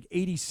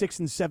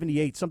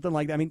 86-78, something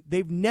like that. I mean,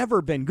 they've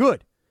never been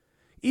good.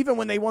 Even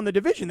when they won the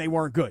division, they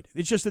weren't good.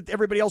 It's just that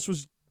everybody else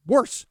was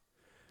worse.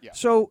 Yeah.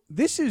 So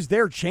this is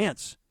their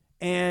chance,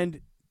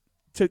 and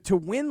to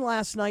win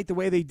last night the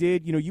way they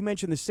did, you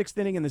mentioned the 6th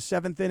inning and the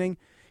 7th inning,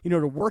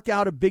 to work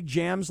out of big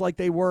jams like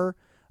they were,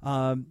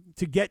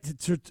 to get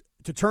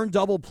to turn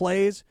double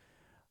plays.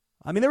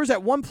 I mean, there was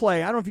that one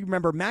play, I don't know if you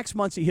remember, Max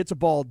Muncy hits a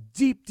ball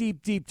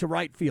deep to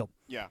right field.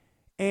 Yeah.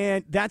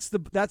 And that's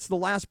the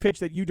last pitch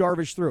that Yu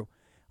Darvish threw.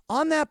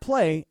 On that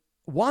play,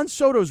 Juan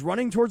Soto's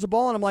running towards the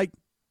ball, and I'm like,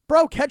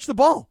 bro, catch the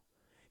ball.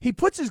 He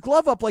puts his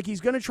glove up like he's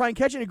going to try and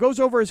catch it, and it goes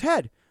over his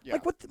head. Yeah.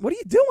 Like, what are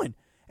you doing?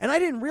 And I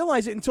didn't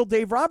realize it until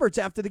Dave Roberts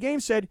after the game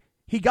said,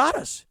 he got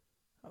us.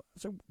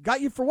 So,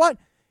 got you for what?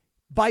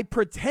 By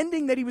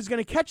pretending that he was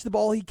going to catch the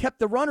ball, he kept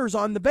the runners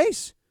on the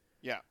base.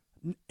 Yeah.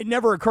 It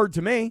never occurred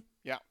to me.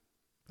 Yeah.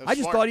 I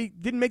just thought he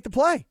didn't make the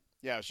play.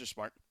 Yeah, it was just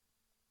smart.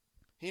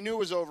 He knew it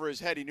was over his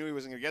head. He knew he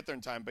wasn't going to get there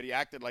in time, but he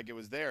acted like it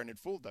was there, and it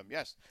fooled them,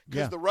 yes.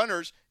 Because the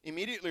runners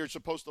immediately are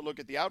supposed to look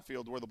at the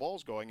outfield where the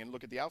ball's going and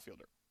look at the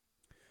outfielder.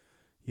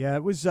 Yeah,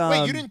 it was.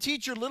 Wait, you didn't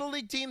teach your Little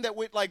League team that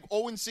went like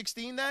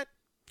 0-16 that?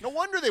 No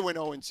wonder they went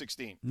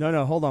 0-16.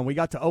 No, hold on. We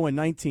got to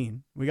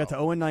 0-19. We got to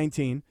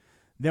 0-19.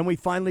 Then we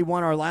finally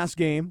won our last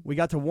game. We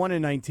got to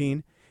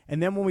 1-19.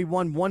 And then when we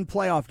won one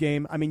playoff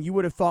game, I mean, you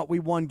would have thought we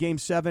won Game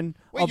 7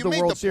 of the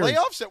World Series. Wait, you made the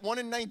playoffs at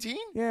 1-19?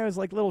 Yeah, it was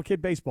like little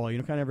kid baseball.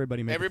 Kind of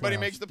everybody makes Everybody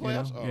makes the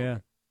playoffs? You know? Oh, yeah.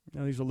 okay.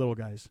 No, these are little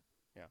guys.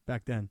 Yeah.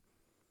 Back then.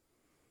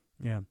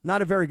 Yeah.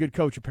 Not a very good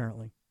coach,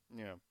 apparently.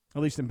 Yeah.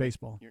 At least in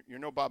baseball. You're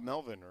no Bob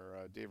Melvin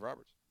or Dave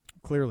Roberts.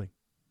 Clearly.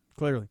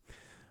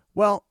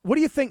 Well, what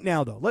do you think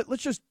now, though?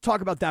 Let's just talk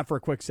about that for a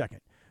quick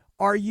second.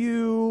 Are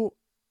you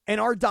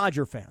and our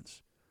Dodger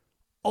fans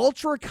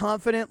ultra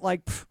confident,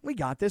 like, we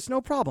got this,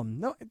 no problem?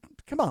 No,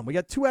 come on, we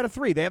got 2 out of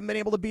 3. They haven't been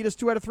able to beat us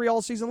 2 out of 3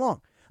 all season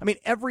long. I mean,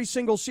 every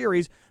single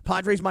series,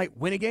 Padres might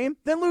win a game,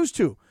 then lose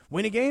 2.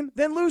 Win a game,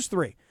 then lose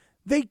 3.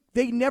 They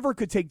never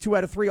could take 2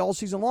 out of 3 all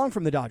season long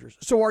from the Dodgers.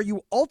 So are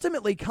you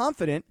ultimately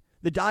confident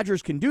the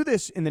Dodgers can do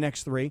this in the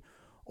next 3?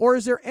 Or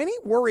is there any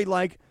worry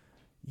like,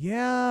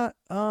 yeah,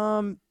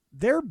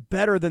 they're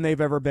better than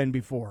they've ever been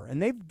before,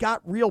 and they've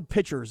got real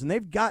pitchers, and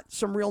they've got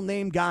some real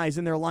name guys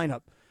in their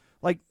lineup.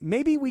 Like,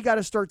 maybe we got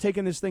to start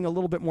taking this thing a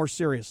little bit more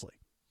seriously.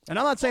 And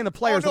I'm not saying the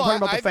players, I'm talking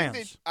about the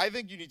fans. I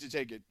think you need to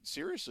take it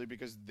seriously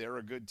because they're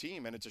a good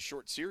team and it's a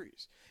short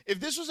series.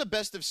 If this was a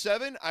best of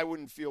 7, I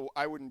wouldn't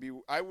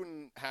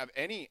have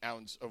any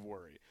ounce of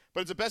worry.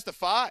 But it's a best of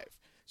 5.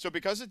 So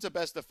because it's a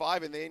best of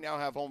 5 and they now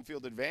have home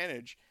field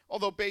advantage,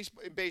 although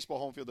baseball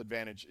home field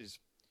advantage is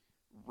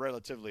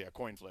relatively a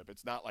coin flip.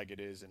 It's not like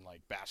it is in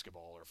like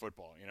basketball or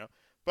football,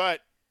 But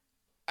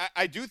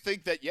I do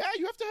think that, you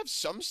have to have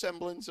some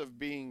semblance of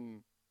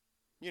being,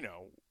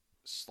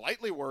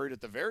 slightly worried at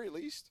the very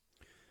least.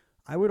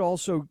 I would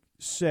also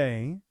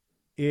say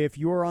if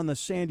you're on the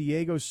San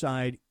Diego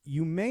side,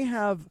 you may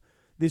have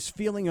this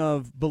feeling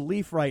of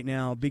belief right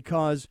now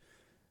because,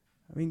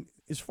 I mean,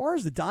 as far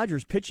as the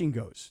Dodgers pitching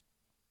goes,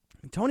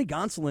 Tony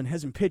Gonsolin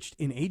hasn't pitched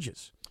in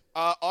ages.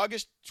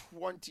 August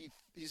 20th,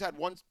 he's had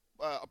one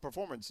a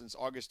performance since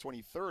August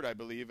 23rd, I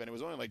believe, and it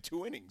was only like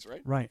 2 innings,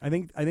 right? Right. I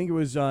think it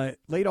was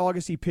late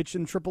August he pitched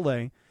in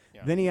AAA.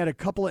 Yeah. Then he had a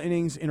couple of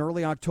innings in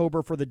early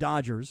October for the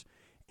Dodgers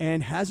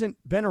and hasn't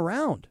been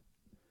around.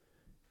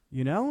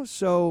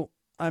 So,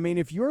 I mean,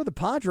 if you're the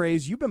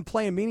Padres, you've been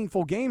playing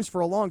meaningful games for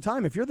a long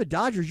time. If you're the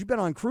Dodgers, you've been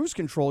on cruise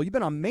control. You've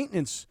been on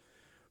maintenance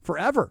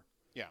forever.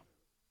 Yeah.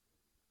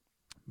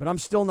 But I'm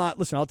still not.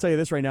 Listen, I'll tell you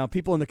this right now.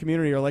 People in the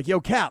community are like, yo,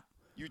 Cap.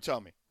 You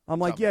tell me. I'm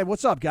like, yeah,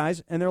 what's up,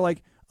 guys? And they're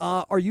like,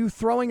 are you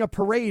throwing a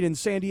parade in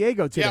San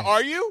Diego today? Yeah,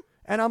 are you?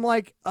 And I'm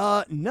like,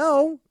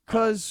 no,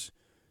 because,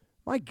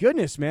 my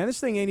goodness, man, this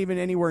thing ain't even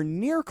anywhere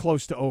near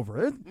close to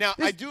over. Now,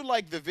 I do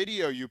like the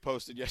video you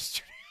posted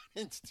yesterday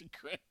on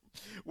Instagram,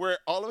 where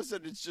all of a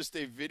sudden it's just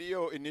a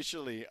video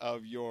initially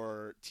of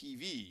your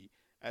TV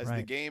as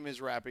the game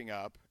is wrapping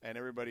up and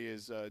everybody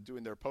is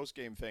doing their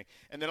post-game thing.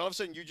 And then all of a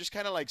sudden you just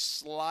kind of like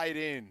slide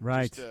in.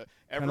 Right.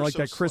 Kind of like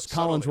that Chris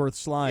Collinsworth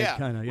slide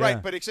kind of. Yeah.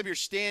 Right, but except you're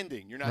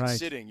standing. You're not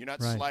sitting. You're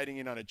not sliding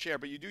in on a chair.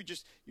 But you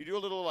do a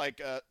little like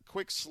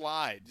quick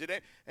slide.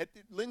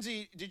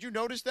 Lindsay, did you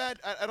notice that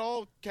at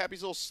all?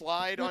 Cappy's little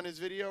slide on his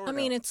video? I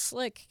mean, it's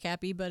slick,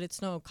 Cappy, but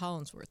it's no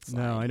Collinsworth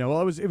slide. No, I know.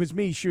 Well, it was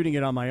me shooting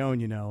it on my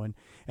own,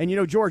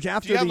 And George,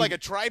 after do you have like a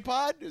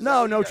tripod?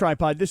 No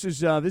tripod. This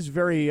is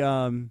very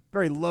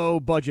very low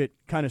budget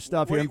kind of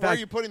stuff. Where are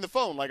you putting the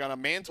phone? Like on a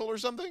mantle or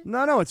something?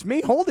 No, it's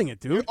me holding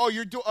it, dude.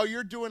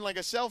 You're doing like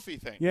a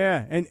selfie thing.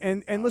 Yeah,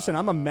 and listen,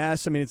 I'm a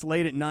mess. I mean, it's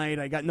late at night.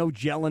 I got no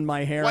gel in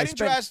my hair. Why didn't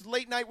you ask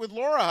Late Night with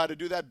Laura how to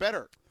do that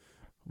better?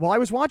 Well, I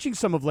was watching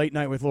some of Late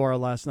Night with Laura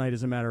last night,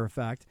 as a matter of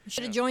fact.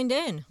 Should have joined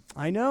in.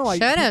 I know.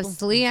 Should have.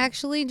 Slee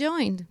actually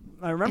joined.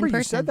 I remember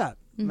you said that.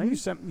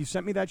 Mm-hmm. You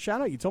sent me that shout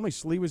out. You told me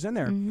Slee was in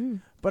there. Mm-hmm.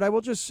 But I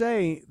will just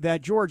say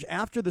that, George,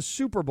 after the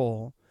Super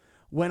Bowl,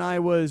 when I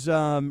was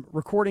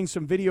recording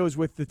some videos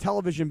with the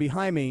television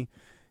behind me,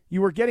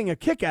 you were getting a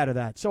kick out of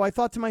that. So I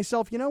thought to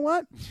myself, you know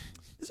what?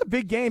 This is a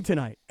big game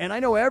tonight, and I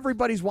know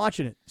everybody's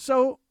watching it.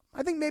 So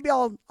I think maybe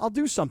I'll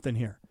do something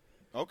here.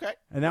 Okay.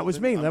 And that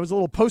was me. That was a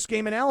little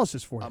post-game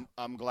analysis for you.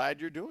 I'm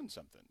glad you're doing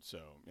something. So,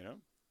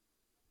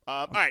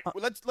 all right,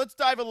 well, let's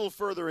dive a little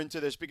further into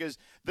this because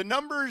the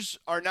numbers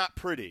are not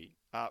pretty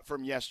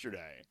from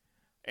yesterday.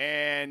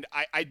 And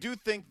I do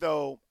think,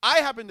 though,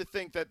 I happen to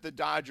think that the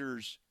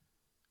Dodgers,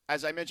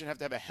 as I mentioned, have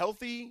to have a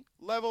healthy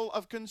level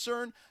of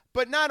concern,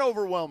 but not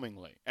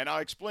overwhelmingly. And I'll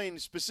explain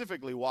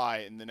specifically why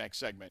in the next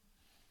segment.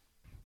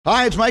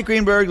 Hi, it's Mike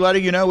Greenberg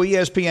letting you know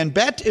ESPN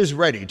Bet is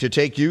ready to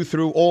take you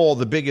through all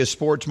the biggest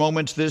sports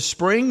moments this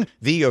spring.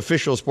 The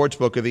official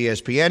sportsbook of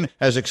ESPN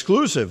has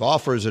exclusive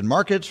offers and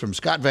markets from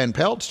Scott Van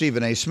Pelt,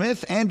 Stephen A.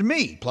 Smith, and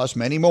me, plus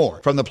many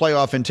more. From the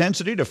playoff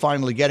intensity to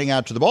finally getting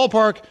out to the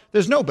ballpark,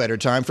 there's no better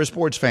time for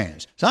sports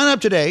fans. Sign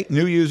up today.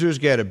 New users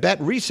get a bet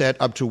reset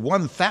up to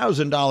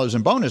 $1,000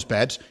 in bonus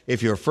bets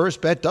if your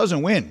first bet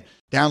doesn't win.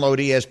 Download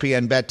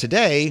ESPN Bet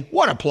today.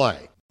 What a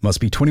play. Must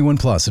be 21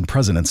 plus and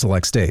present in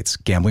select states.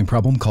 Gambling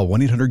problem? Call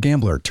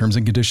 1-800-GAMBLER. Terms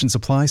and conditions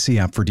apply. See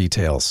app for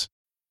details.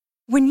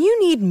 When you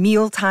need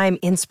mealtime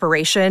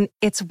inspiration,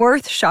 it's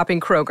worth shopping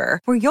Kroger,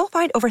 where you'll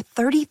find over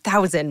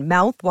 30,000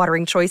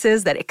 mouth-watering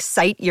choices that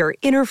excite your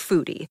inner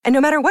foodie. And no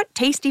matter what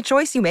tasty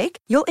choice you make,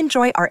 you'll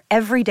enjoy our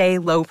everyday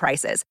low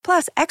prices,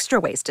 plus extra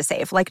ways to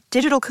save, like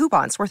digital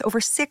coupons worth over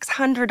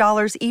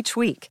 $600 each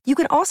week. You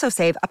can also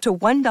save up to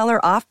 $1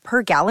 off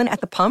per gallon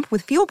at the pump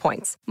with fuel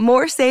points.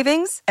 More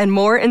savings and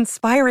more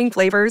inspiring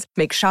flavors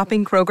make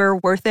shopping Kroger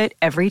worth it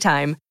every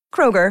time.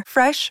 Kroger,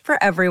 fresh for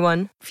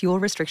everyone. Fuel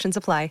restrictions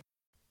apply.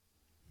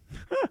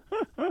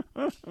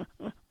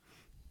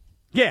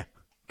 Yeah,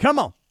 come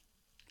on.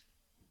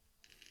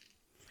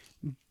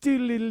 Do.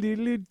 No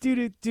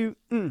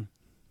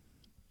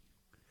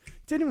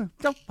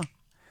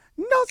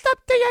stop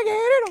till you get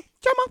it up.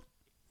 Come on.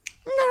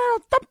 No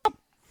stop.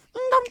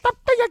 Don't stop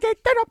till you get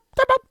it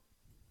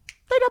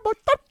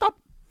up.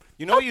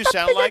 You know what you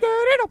sound like?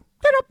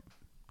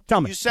 Tell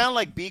me. You sound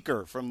like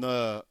Beaker from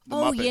the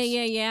Oh,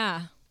 Muppets.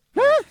 yeah.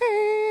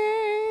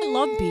 I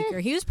love Beaker.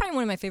 He was probably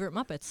one of my favorite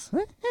Muppets.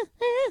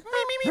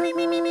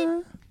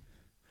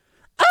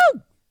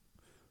 Oh!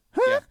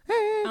 Yeah.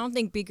 I don't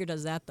think Beaker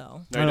does that,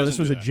 though. No, he this doesn't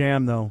was do a that.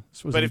 jam, though.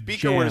 This was But a if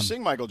Beaker jam. were to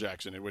sing Michael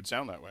Jackson, it would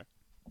sound that way.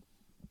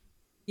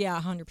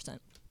 Yeah, 100%.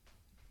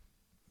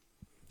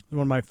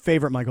 One of my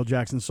favorite Michael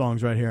Jackson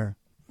songs right here.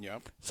 Yeah.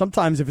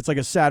 Sometimes if it's like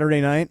a Saturday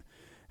night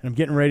and I'm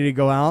getting ready to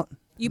go out.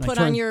 You and I put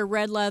turn- on your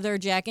red leather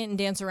jacket and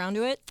dance around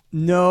to it?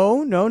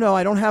 No.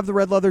 I don't have the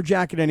red leather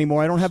jacket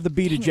anymore. I don't have the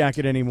beaded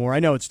jacket anymore.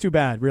 I know, it's too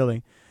bad,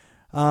 really.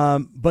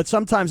 But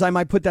sometimes I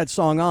might put that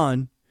song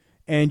on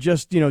and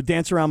just,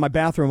 dance around my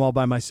bathroom all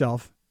by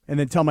myself and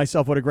then tell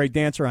myself what a great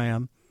dancer I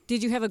am.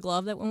 Did you have a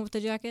glove that went with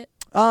the jacket?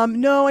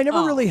 No, I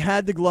never really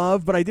had the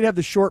glove, but I did have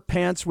the short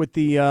pants with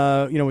the,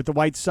 with the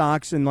white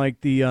socks and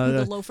like the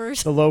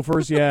loafers? The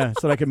loafers, yeah,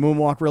 so that I could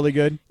moonwalk really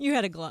good. You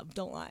had a glove,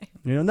 don't lie.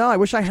 No, I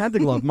wish I had the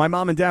glove. My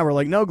mom and dad were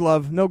like, no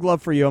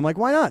glove for you. I'm like,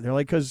 why not? They're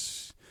like,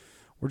 because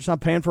we're just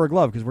not paying for a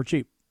glove because we're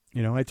cheap.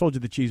 I told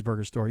you the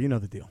cheeseburger story. You know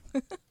the deal.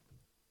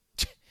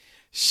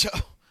 So,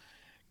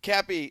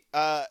 Cappy,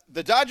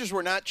 the Dodgers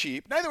were not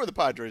cheap. Neither were the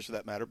Padres, for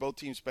that matter. Both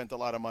teams spent a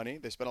lot of money.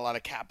 They spent a lot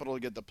of capital to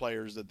get the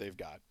players that they've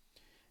got.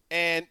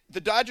 And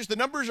the Dodgers, the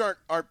numbers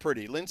aren't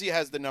pretty. Lindsay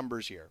has the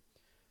numbers here.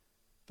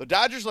 The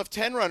Dodgers left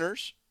 10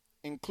 runners,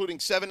 including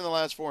 7 in the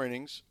last 4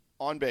 innings,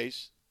 on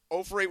base.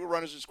 0 for 8 with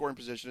runners in scoring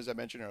position, as I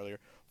mentioned earlier.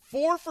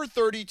 4 for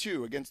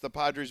 32 against the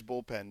Padres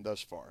bullpen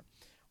thus far.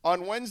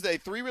 On Wednesday,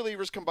 3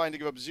 relievers combined to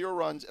give up 0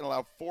 runs and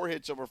allow 4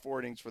 hits over 4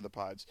 innings for the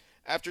Pods.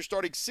 After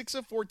starting 6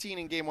 of 14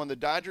 in Game 1, the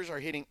Dodgers are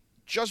hitting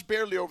just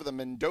barely over the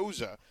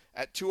Mendoza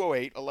at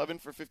 208, 11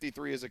 for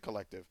 53 as a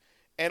collective.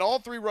 And all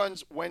 3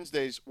 runs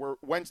Wednesday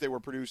were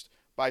produced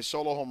by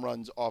solo home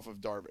runs off of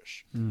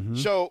Darvish. Mm-hmm.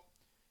 So,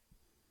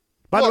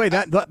 by the way,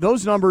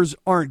 those numbers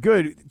aren't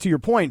good, to your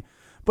point,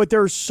 but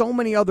there are so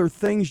many other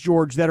things,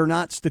 George, that are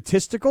not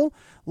statistical.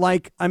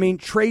 Like,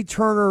 Trey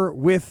Turner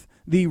with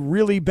the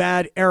really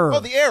bad error. Oh,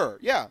 the error,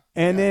 yeah.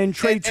 And then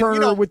Trey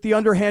Turner with the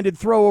underhanded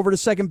throw over to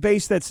second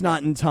base that's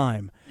not in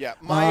time. Yeah,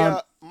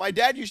 my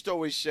dad used to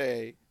always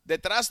say,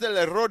 detrás del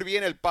error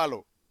viene el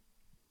palo.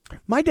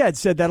 My dad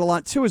said that a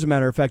lot, too, as a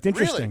matter of fact.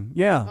 Interesting. Really?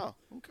 Yeah. Oh,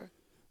 okay.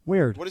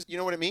 Weird. You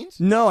know what it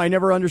means? No, I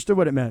never understood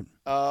what it meant.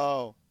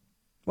 Oh.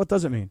 What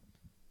does it mean?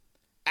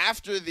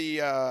 After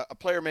a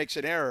player makes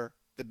an error,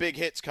 the big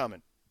hit's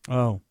coming.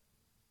 Oh.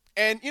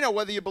 And,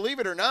 whether you believe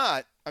it or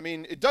not,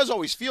 it does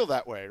always feel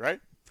that way, right?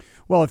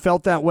 Well, it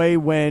felt that way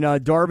when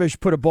Darvish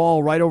put a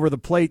ball right over the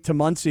plate to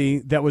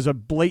Muncy that was a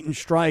blatant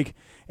strike,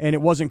 and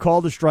it wasn't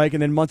called a strike,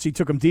 and then Muncy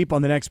took him deep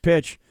on the next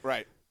pitch.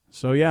 Right.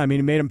 So, yeah, it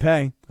made him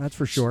pay. That's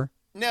for sure.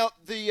 Now,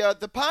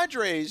 the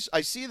Padres,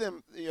 I see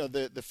them,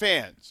 the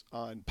fans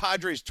on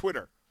Padres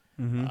Twitter,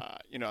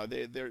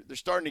 Mm-hmm. they're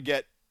starting to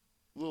get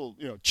a little,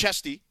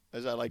 chesty,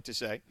 as I like to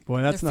say.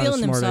 Boy, that's They're not a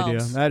feeling smart idea.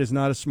 themselves. That is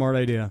not a smart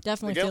idea.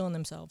 Definitely feeling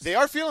themselves. They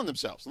are feeling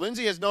themselves.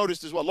 Lindsay has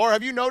noticed as well. Laura,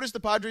 have you noticed the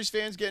Padres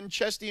fans getting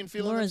chesty and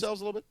feeling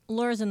themselves a little bit?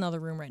 Laura's in another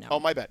room right now. Oh,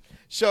 my bad.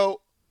 So,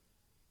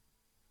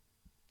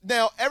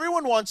 now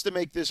everyone wants to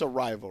make this a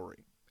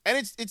rivalry. And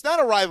it's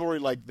not a rivalry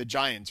like the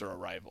Giants are a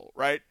rival,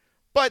 right?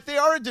 But they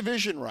are a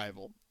division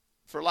rival,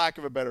 for lack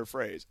of a better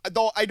phrase.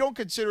 Though I don't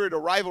consider it a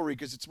rivalry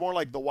because it's more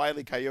like the Wile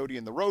E. Coyote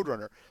and the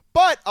Roadrunner.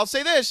 But I'll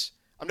say this.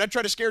 I'm not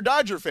trying to scare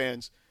Dodger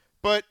fans,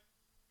 but,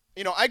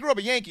 I grew up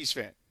a Yankees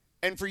fan.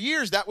 And for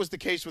years, that was the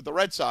case with the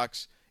Red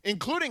Sox,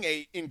 including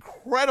a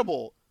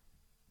incredible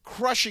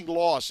crushing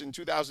loss in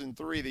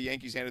 2003 the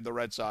Yankees handed the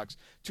Red Sox,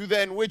 to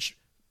then which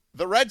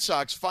the Red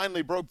Sox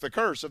finally broke the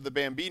curse of the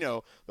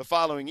Bambino the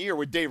following year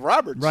with Dave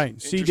Roberts. Right,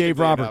 see Dave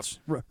interestingly Roberts.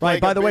 enough. Right,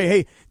 by the way,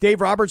 hey,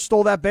 Dave Roberts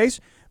stole that base.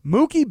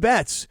 Mookie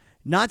Betts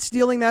not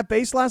stealing that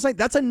base last night,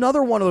 that's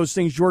another one of those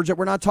things, George, that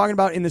we're not talking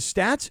about in the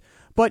stats,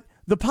 but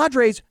the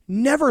Padres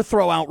never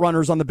throw out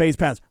runners on the base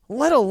paths,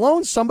 let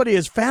alone somebody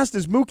as fast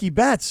as Mookie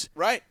Betts.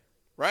 Right.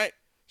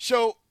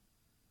 So,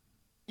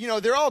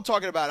 they're all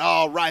talking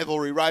about,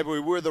 rivalry,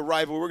 we're the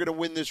rival, we're going to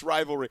win this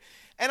rivalry.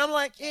 And I'm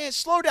like,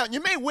 slow down.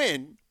 You may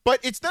win, but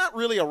it's not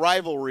really a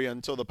rivalry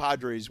until the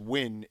Padres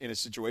win in a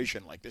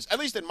situation like this, at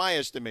least in my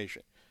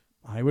estimation.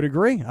 I would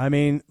agree.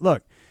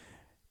 Look,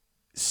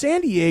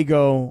 San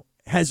Diego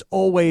has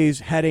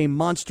always had a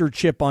monster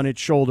chip on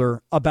its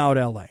shoulder about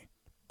LA.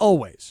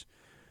 Always.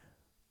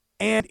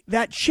 And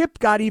that chip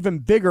got even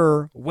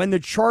bigger when the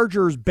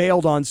Chargers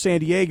bailed on San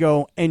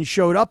Diego and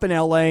showed up in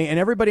LA, and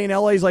everybody in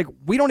LA is like,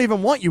 we don't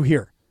even want you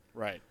here.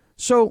 Right.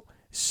 So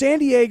San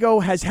Diego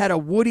has had a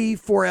Woody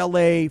for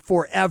LA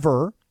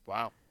forever.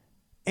 Wow.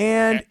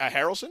 And a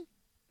Harrelson?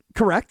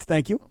 Correct.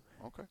 Thank you.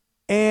 Okay.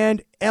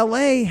 And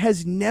LA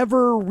has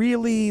never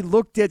really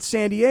looked at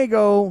San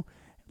Diego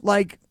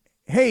like,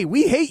 hey,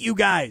 we hate you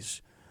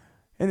guys.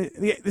 And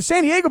the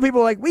San Diego people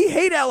are like, we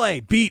hate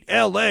L.A. Beat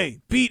L.A.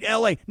 Beat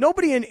L.A.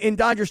 Nobody in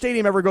Dodger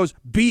Stadium ever goes,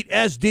 beat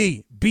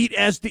SD. Beat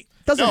SD.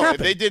 Doesn't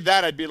happen. If they did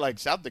that, I'd be like,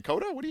 South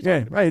Dakota? What are you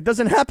talking about? Right. It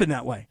doesn't happen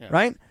that way,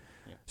 right?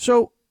 Yeah.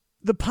 So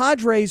the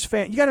Padres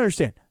fan, you got to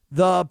understand,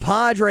 the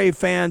Padre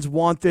fans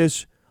want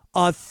this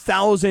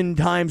 1,000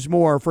 times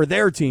more for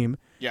their team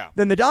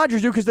than the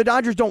Dodgers do because the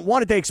Dodgers don't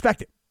want it. They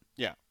expect it.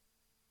 Yeah.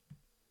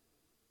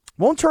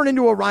 Won't turn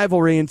into a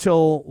rivalry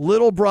until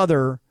little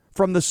brother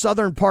from the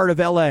southern part of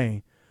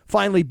L.A.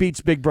 finally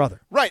beats Big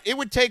Brother. Right. It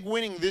would take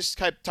winning this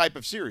type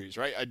of series,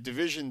 right? A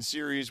division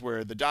series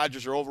where the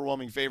Dodgers are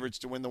overwhelming favorites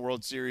to win the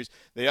World Series.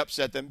 They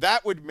upset them.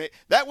 That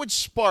would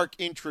spark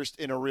interest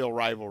in a real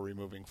rivalry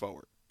moving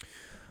forward.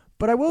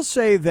 But I will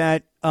say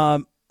that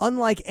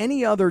unlike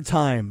any other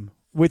time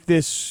with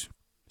this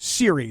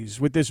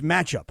series, with this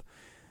matchup,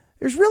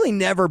 there's really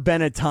never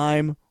been a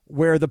time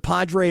where the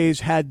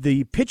Padres had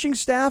the pitching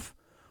staff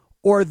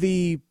or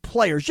the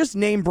players, just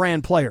name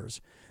brand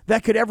players,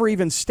 that could ever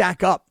even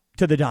stack up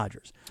to the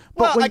Dodgers.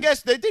 Well, I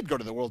guess they did go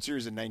to the World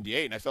Series in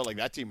 '98, and I felt like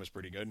that team was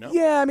pretty good, no?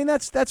 Yeah, I mean,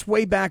 that's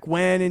way back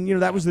when,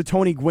 and, that was the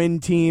Tony Gwynn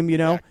team,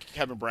 Yeah,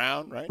 Kevin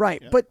Brown, right?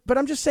 Right, Yeah. but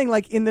I'm just saying,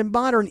 like, in the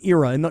modern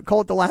era, and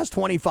call it the last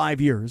 25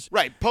 years.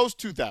 Right,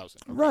 post-2000.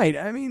 Right,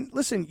 I mean,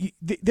 listen,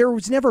 there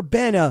was never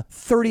been a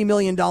 $30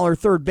 million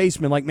third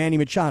baseman like Manny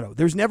Machado.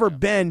 There's never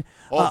been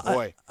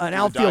an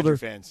outfielder. Dodger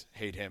fans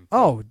hate him.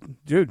 Oh,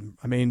 dude,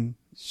 I mean.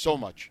 So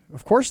much.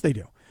 Of course they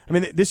do. I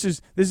mean, this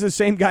is the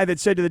same guy that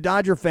said to the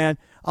Dodger fan,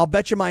 I'll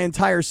bet you my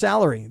entire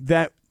salary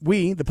that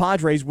we, the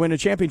Padres, win a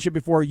championship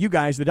before you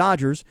guys, the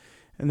Dodgers.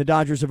 And the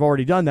Dodgers have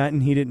already done that,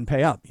 and he didn't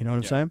pay up. You know what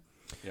I'm saying?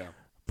 Yeah.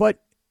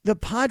 But the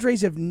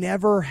Padres have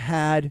never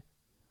had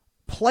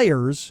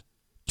players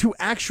to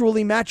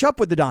actually match up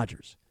with the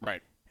Dodgers.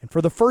 Right. And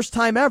for the first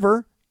time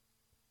ever,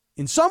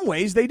 in some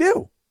ways, they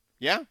do.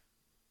 Yeah.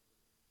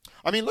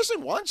 I mean,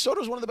 listen, Juan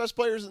Soto's one of the best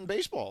players in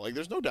baseball. Like,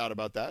 there's no doubt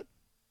about that.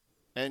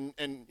 And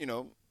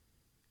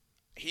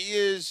he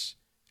is,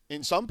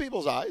 in some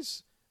people's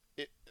eyes,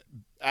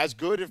 as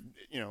good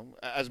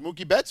as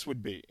Mookie Betts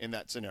would be in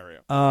that scenario.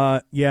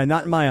 Yeah,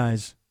 not in my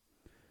eyes.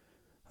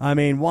 I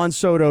mean, Juan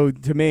Soto,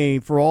 to me,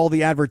 for all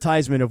the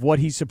advertisement of what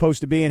he's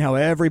supposed to be and how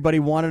everybody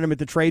wanted him at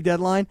the trade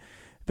deadline,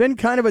 been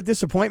kind of a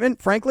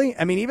disappointment, frankly.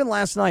 I mean, even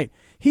last night,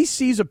 he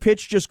sees a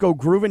pitch just go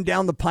grooving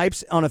down the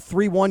pipes on a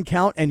 3-1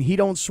 count, and he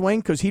don't swing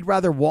because he'd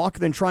rather walk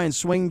than try and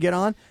swing and get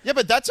on. Yeah,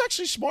 but that's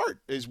actually smart.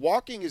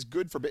 Walking is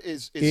good for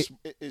is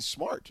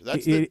smart.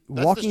 That's the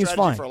walking strategy is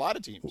fine for a lot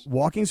of teams.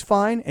 Walking's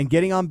fine, and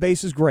getting on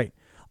base is great.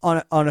 On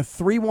a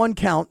 3-1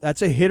 count,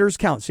 that's a hitter's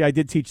count. See, I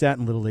did teach that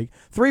in Little League.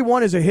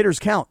 3-1 is a hitter's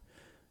count.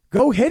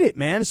 Go hit it,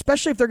 man.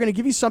 Especially if they're going to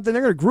give you something,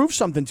 they're going to groove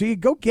something to you.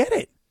 Go get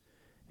it.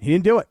 He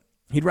didn't do it.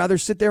 He'd rather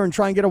sit there and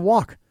try and get a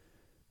walk,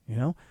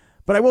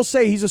 But I will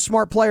say he's a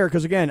smart player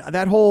because, again,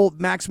 that whole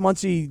Max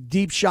Muncy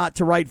deep shot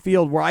to right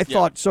field where I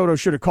thought Soto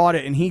should have caught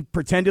it and he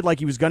pretended like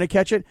he was going to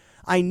catch it,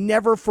 I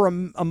never for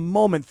a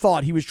moment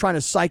thought he was trying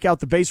to psych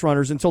out the base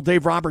runners until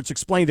Dave Roberts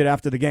explained it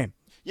after the game.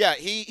 Yeah,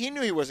 he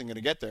knew he wasn't going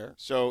to get there,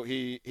 so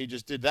he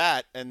just did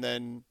that, and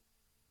then,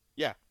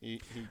 he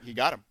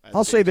got him.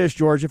 I'll say this,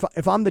 George.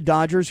 If I'm the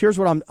Dodgers, here's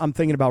what I'm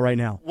thinking about right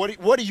now.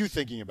 What are you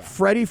thinking about?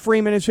 Freddie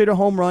Freeman has hit a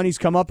home run. He's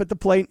come up at the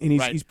plate, and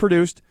he's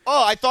produced.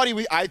 Oh, I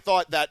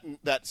thought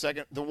that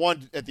second, the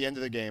one at the end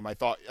of the game, I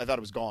thought it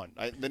was gone.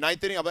 The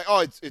ninth inning, I'm like,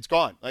 oh, it's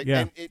gone.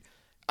 And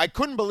I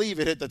couldn't believe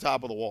it hit the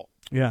top of the wall.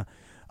 Yeah.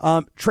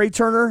 Trey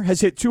Turner has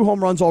hit 2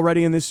 home runs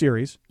already in this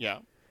series. Yeah.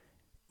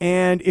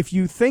 And if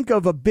you think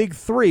of a big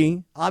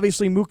 3,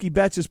 obviously Mookie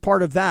Betts is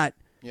part of that.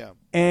 Yeah.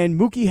 And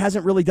Mookie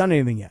hasn't really done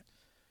anything yet.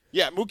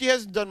 Yeah, Mookie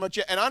hasn't done much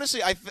yet. And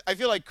honestly, I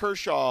feel like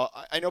Kershaw,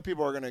 I know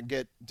people are going to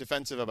get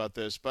defensive about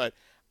this, but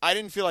I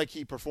didn't feel like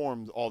he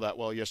performed all that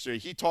well yesterday.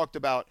 He talked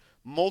about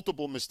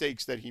multiple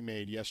mistakes that he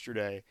made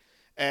yesterday.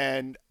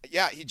 And,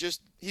 yeah,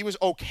 he was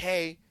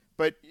okay.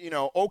 But,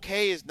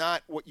 okay is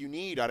not what you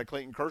need out of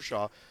Clayton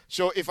Kershaw.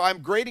 So if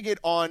I'm grading it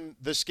on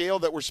the scale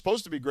that we're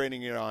supposed to be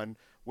grading it on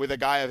with a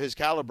guy of his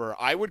caliber,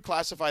 I would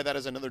classify that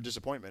as another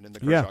disappointment in the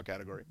Kershaw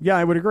category. Yeah,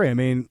 I would agree. I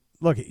mean,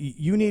 look,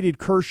 you needed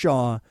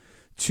Kershaw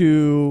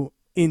to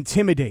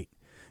intimidate.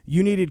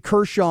 You needed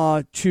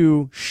Kershaw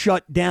to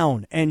shut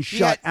down and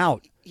shut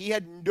out. He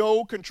had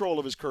no control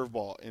of his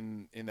curveball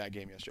in that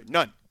game yesterday.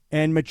 None.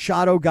 And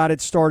Machado got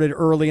it started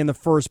early in the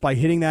first by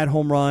hitting that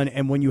home run.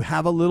 And when you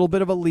have a little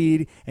bit of a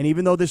lead, and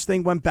even though this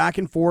thing went back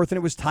and forth and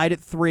it was tied at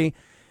 3,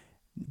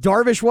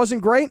 Darvish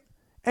wasn't great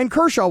and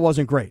Kershaw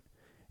wasn't great.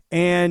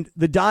 And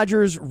the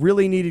Dodgers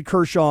really needed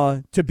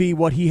Kershaw to be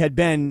what he had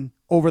been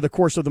over the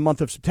course of the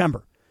month of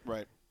September.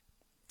 Right.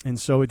 And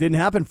so it didn't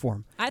happen for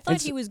him. I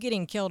thought he was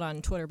getting killed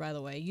on Twitter, by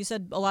the way. You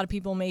said a lot of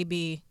people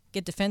maybe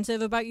get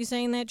defensive about you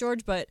saying that,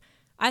 George, but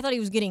I thought he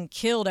was getting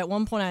killed at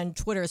one point on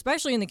Twitter,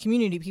 especially in the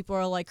community. People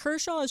are like,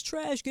 Kershaw is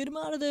trash. Get him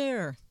out of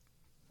there.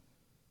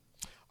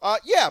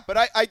 Yeah, but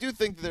I do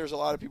think that there's a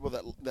lot of people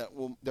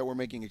that were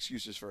making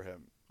excuses for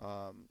him.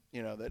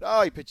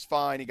 He pitched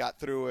fine, he got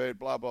through it,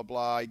 blah blah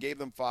blah. He gave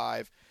them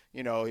 5.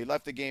 He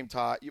left the game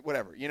tied,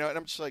 whatever. And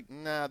I'm just like,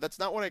 nah, that's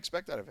not what I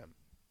expect out of him.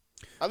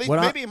 At least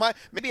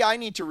maybe I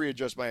need to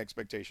readjust my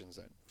expectations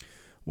then.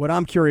 What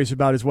I'm curious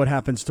about is what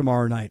happens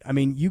tomorrow night. I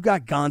mean, you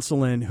got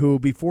Gonsolin, who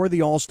before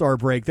the All-Star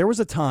break, there was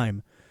a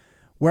time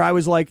where I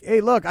was like,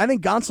 hey, look, I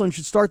think Gonsolin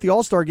should start the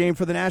All-Star game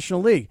for the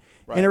National League.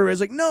 Right. And everybody's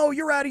like, no,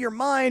 you're out of your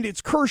mind.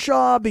 It's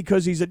Kershaw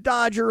because he's a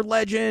Dodger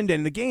legend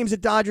and the game's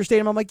at Dodger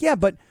Stadium. I'm like, yeah,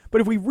 but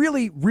if we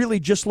really, really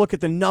just look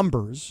at the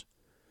numbers,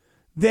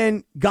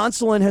 then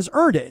Gonsolin has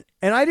earned it.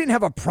 And I didn't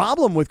have a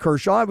problem with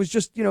Kershaw. It was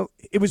just,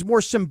 it was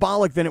more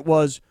symbolic than it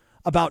was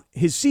about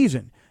his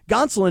season.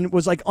 Gonsolin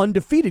was like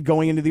undefeated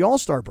going into the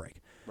All-Star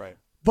break. Right.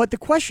 But the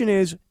question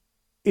is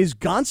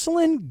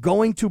Gonsolin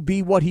going to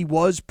be what he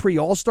was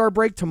pre-All-Star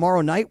break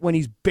tomorrow night when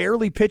he's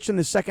barely pitched in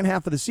the second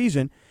half of the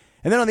season?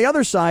 And then on the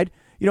other side,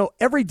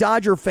 every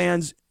Dodger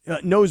fans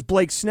knows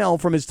Blake Snell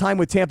from his time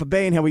with Tampa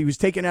Bay and how he was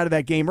taken out of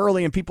that game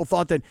early, and people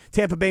thought that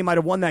Tampa Bay might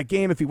have won that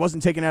game if he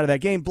wasn't taken out of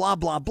that game, blah,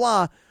 blah,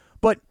 blah.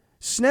 But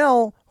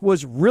Snell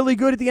was really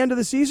good at the end of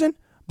the season,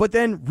 but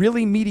then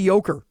really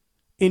mediocre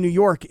in New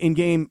York in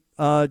game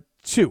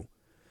 2.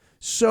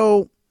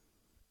 So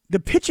the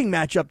pitching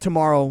matchup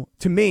tomorrow,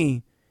 to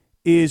me,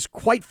 is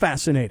quite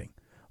fascinating.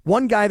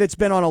 One guy that's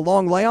been on a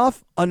long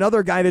layoff,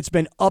 another guy that's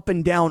been up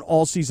and down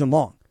all season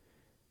long.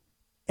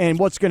 And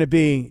what's going to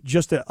be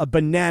just a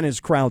bananas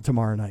crowd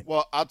tomorrow night.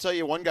 Well, I'll tell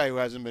you one guy who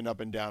hasn't been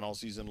up and down all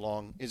season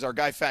long is our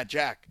guy Fat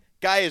Jack.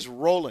 Guy is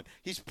rolling.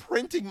 He's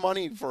printing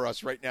money for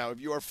us right now. If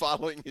you are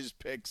following his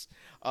picks,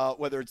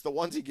 whether it's the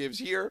ones he gives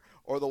here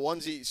or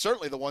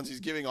certainly the ones he's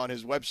giving on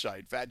his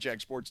website,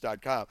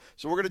 fatjacksports.com.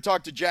 So we're going to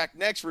talk to Jack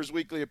next for his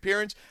weekly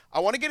appearance. I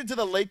want to get into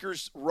the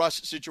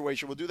Lakers-Russ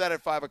situation. We'll do that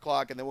at 5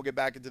 o'clock, and then we'll get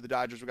back into the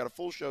Dodgers. We've got a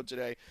full show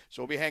today,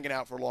 so we'll be hanging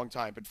out for a long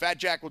time. But Fat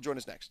Jack will join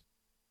us next.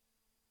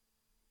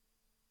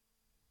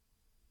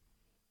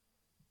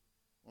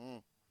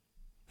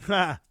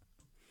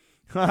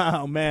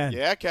 Oh, man.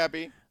 Yeah,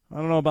 Cappy. I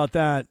don't know about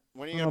that.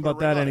 When are you I don't gonna know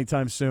put a about ring that on it?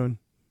 anytime soon.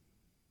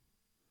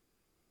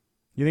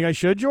 You think I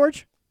should,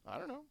 George? I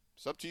don't know.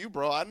 It's up to you,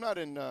 bro. I'm not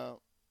in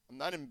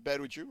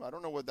bed with you. I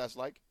don't know what that's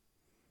like.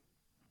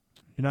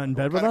 You're not in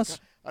bed with us?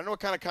 I don't know what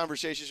kind of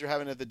conversations you're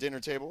having at the dinner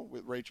table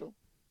with Rachel.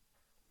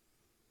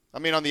 I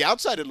mean, on the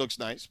outside it looks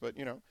nice, but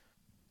a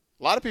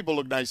lot of people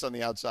look nice on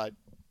the outside.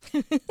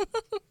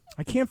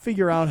 I can't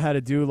figure out how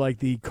to do like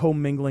the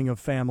commingling of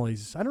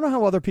families. I don't know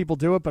how other people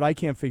do it, but I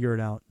can't figure it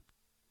out.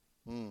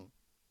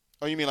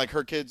 Oh, you mean like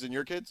her kids and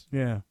your kids?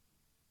 Yeah.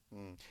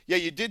 Yeah,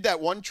 you did that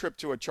one trip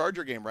to a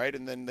Charger game, right?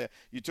 And then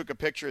you took a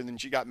picture, and then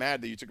she got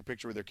mad that you took a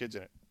picture with their kids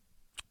in it.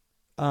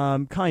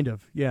 Kind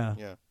of, yeah.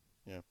 Yeah.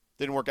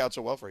 Didn't work out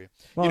so well for you.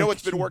 Well, You know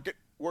what's been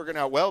working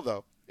out well,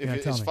 though,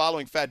 is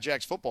following Fat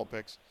Jack's football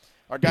picks.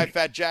 Our guy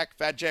Fat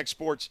Jack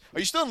Sports. Are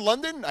you still in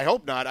London? I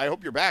hope not. I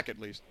hope you're back at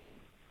least.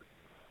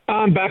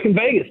 I'm back in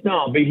Vegas. No,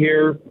 I'll be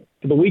here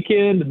for the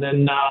weekend and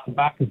then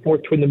back and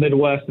forth between the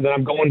Midwest. And then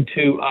I'm going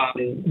to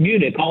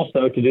Munich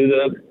also to do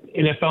the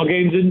NFL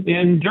games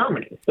in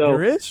Germany. So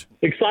there is?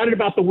 Excited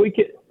about the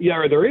weekend.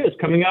 Yeah, there is.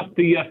 Coming up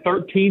the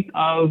 13th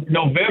of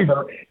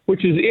November,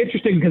 which is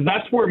interesting because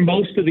that's where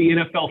most of the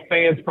NFL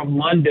fans from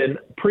London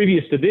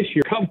previous to this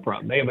year come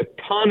from. They have a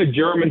ton of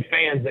German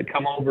fans that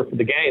come over for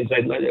the games.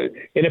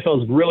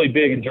 NFL is really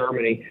big in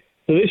Germany.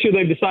 So this year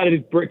they've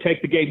decided to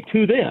take the game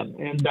to them,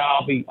 and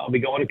I'll be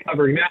going and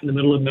covering that in the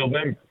middle of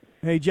November.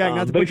 Hey, Jack,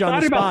 not to put you on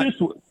the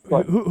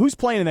spot. Who's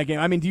playing in that game?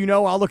 I mean, do you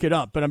know? I'll look it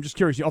up, but I'm just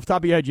curious. Off the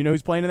top of your head, do you know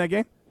who's playing in that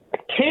game?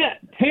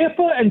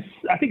 Tampa and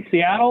I think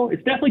Seattle.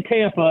 It's definitely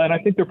Tampa, and I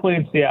think they're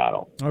playing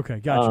Seattle. Okay,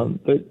 gotcha.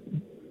 But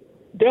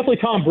definitely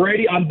Tom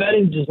Brady. I'm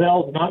betting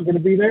Giselle's not going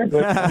to be there,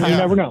 but you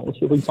never know. We'll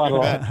see if we can find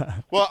out.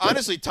 Well,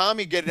 honestly,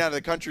 Tommy getting out of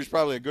the country is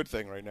probably a good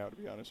thing right now, to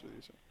be honest with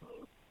you. So.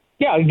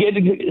 Yeah,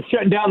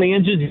 shutting down the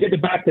engines, getting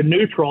it back to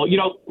neutral.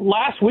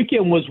 Last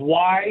weekend was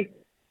why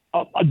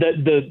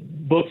the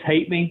books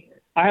hate me.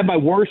 I had my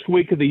worst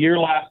week of the year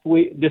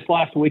this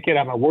last weekend.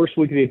 I had my worst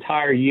week of the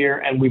entire year,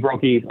 and we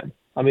broke even.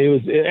 I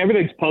mean,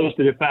 everything's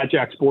posted at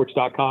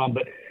fatjacksports.com,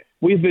 but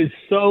we've been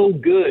so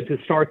good to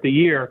start the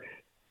year.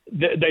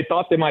 They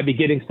thought they might be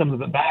getting some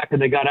of it back,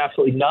 and they got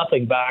absolutely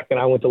nothing back, and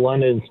I went to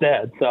London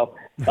instead. So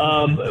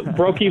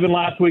broke even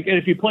last week. And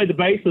if you play the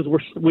bases,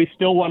 we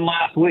still won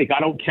last week.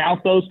 I don't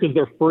count those because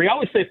they're free. I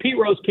always say Pete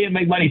Rose can't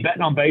make money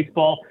betting on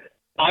baseball.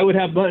 I would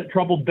have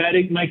trouble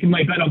making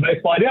my bet on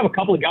baseball. I do have a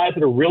couple of guys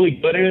that are really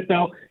good at it,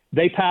 though.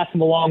 They pass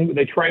them along.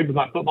 They trade with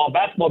my football and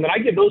basketball, and then I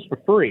get those for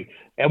free.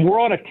 And we're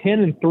on a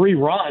 10-3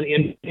 run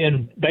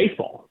in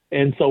baseball.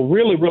 And so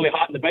really, really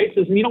hot in the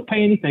bases, and you don't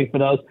pay anything for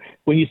those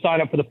when you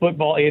sign up for the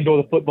football and or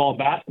the football and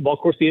basketball. Of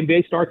course, the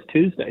NBA starts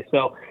Tuesday.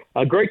 So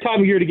a great time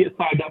of year to get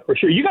signed up for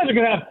sure. You guys are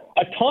going to have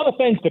a ton of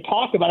things to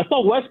talk about. I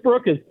saw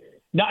Westbrook is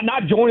not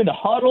joining the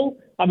huddle.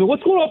 I mean,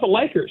 what's going on with the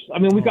Lakers? I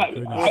mean, we got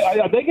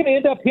are they going to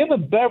end up, him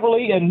and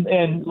Beverly and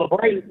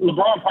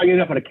LeBron probably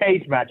end up in a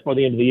cage match by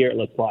the end of the year, it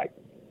looks like.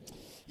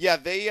 Yeah,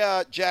 they,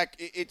 Jack,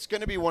 it's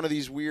going to be one of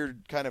these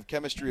weird kind of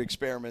chemistry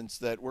experiments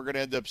that we're going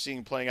to end up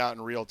seeing playing out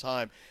in real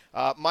time.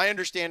 My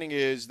understanding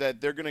is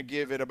that they're going to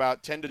give it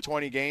about 10 to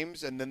 20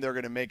 games, and then they're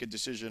going to make a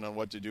decision on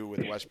what to do with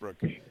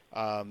Westbrook.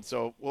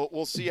 So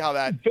we'll see how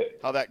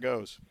that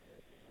goes.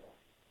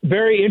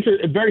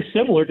 Very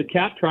similar to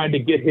Cap trying to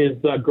get his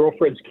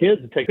girlfriend's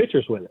kids to take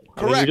pictures with him. Correct.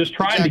 I mean, you're just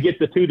trying to get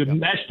the two to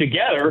mesh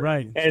together,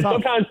 Right. And Tough.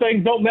 sometimes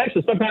things don't mesh,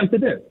 and sometimes they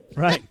do.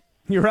 Right.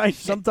 You're right.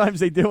 Sometimes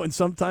they do, and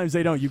sometimes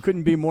they don't. You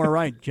couldn't be more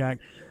right, Jack.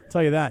 I'll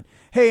tell you that.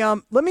 Hey,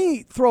 let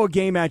me throw a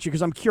game at you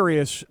because I'm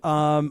curious.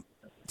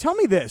 Tell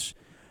me this.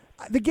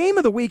 The game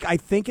of the week, I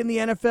think, in the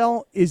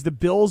NFL is the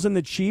Bills and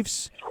the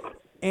Chiefs.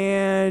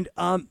 And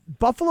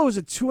Buffalo is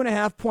a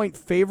 2.5-point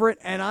favorite,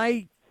 and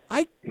I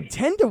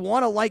tend to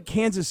want to like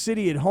Kansas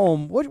City at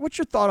home. What's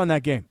your thought on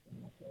that game?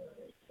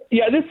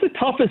 Yeah, this is the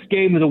toughest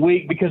game of the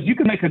week because you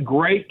can make a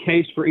great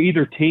case for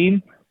either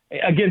team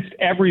against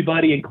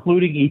everybody,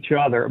 including each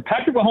other.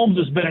 Patrick Mahomes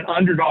has been an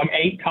underdog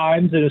 8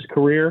 times in his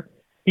career.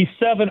 He's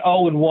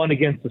 7-0-1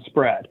 against the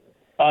spread.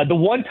 The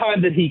one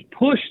time that he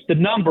pushed the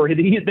number,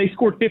 they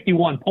scored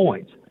 51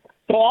 points.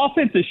 So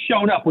offense has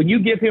shown up. When you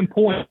give him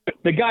points,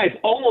 the guy is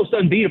almost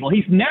unbeatable.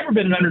 He's never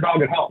been an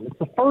underdog at home. It's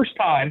the first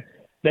time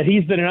that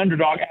he's been an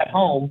underdog at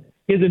home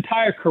his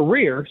entire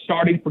career,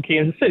 starting for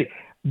Kansas City.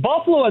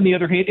 Buffalo, on the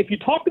other hand, if you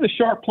talk to the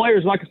sharp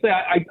players, like I say,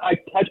 I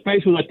touch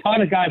base with a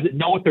ton of guys that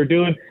know what they're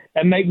doing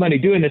and make money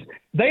doing this.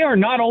 They are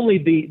not only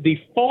the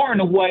far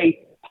and away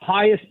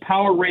highest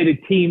power-rated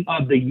team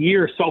of the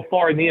year so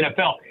far in the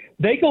NFL.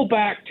 They go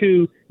back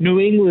to New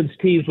England's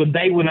teams when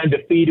they went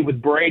undefeated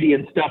with Brady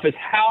and stuff. Is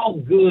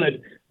how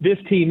good this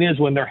team is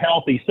when they're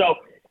healthy. So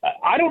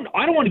I don't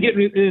want to get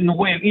in the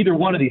way of either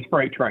one of these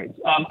freight trains.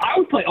 I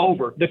would play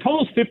over. The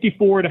total's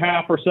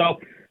 54.5 or so.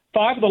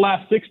 5 of the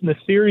last 6 in the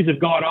series have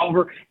gone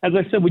over. As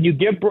I said, when you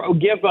give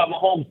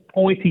Mahomes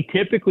points, he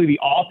typically, the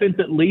offense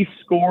at least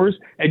scores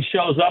and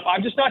shows up.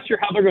 I'm just not sure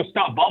how they're going to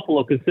stop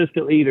Buffalo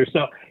consistently either.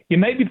 So you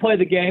maybe play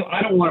the game.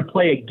 I don't want to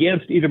play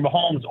against either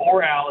Mahomes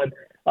or Allen,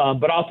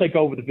 but I'll take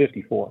over the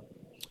 54.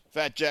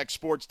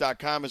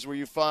 FatJackSports.com is where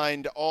you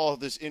find all of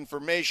this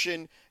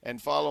information,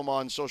 and follow him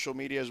on social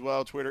media as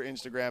well, Twitter,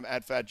 Instagram,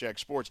 at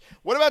FatJackSports.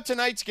 What about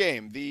tonight's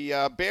game?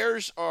 The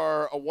Bears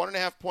are a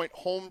 1.5-point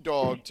home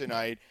dog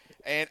tonight.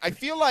 And I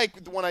feel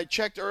like when I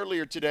checked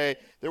earlier today,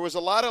 there was a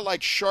lot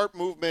of sharp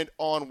movement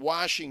on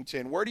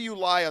Washington. Where do you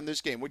lie on this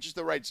game? Which is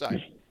the right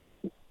side?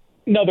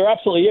 No, there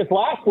absolutely is.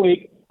 Last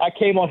week, I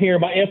came on here,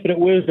 my infinite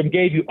wisdom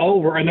gave you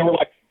over, and there were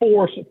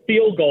 4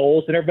 field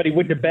goals, and everybody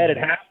went to bed at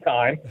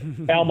halftime.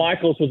 Al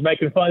Michaels was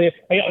making fun of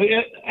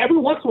it. Every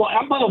once in a while,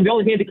 I'm the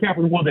only handicapper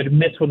in the world that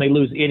admits when they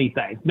lose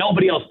anything.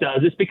 Nobody else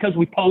does. It's because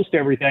we post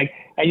everything,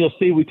 and you'll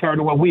see we turn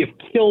away. We have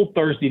killed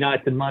Thursday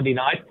nights and Monday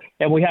nights,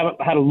 and we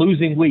haven't had a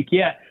losing week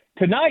yet.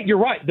 Tonight, you're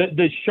right.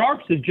 The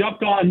Sharps have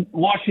jumped on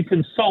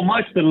Washington so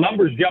much the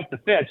numbers jumped the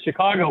fence.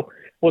 Chicago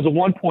was a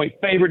 1-point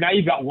favorite. Now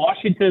you've got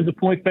Washington as a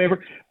point favorite.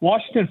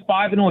 Washington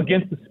 5-0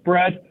 against the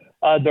spread.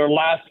 Their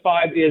last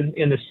 5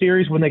 in the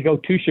series when they go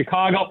to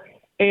Chicago.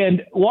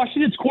 And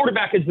Washington's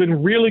quarterback has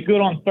been really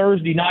good on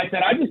Thursday nights.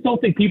 And I just don't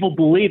think people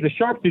believe, the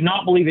Sharps do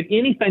not believe in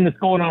anything that's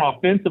going on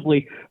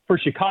offensively for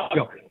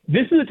Chicago.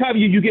 This is the time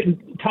you get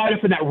tied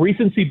up in that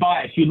recency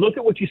bias. You look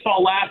at what you saw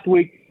last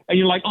week, and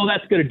you're like, oh,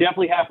 that's going to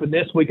definitely happen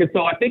this week. And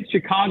so I think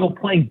Chicago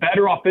playing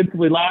better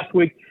offensively last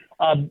week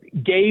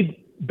gave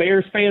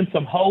Bears fans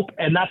some hope,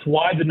 and that's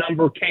why the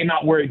number came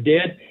out where it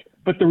did.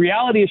 But the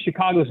reality is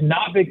Chicago's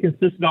not been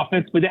consistent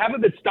offensively. They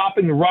haven't been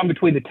stopping the run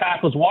between the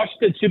tackles.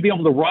 Washington should be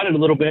able to run it a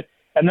little bit,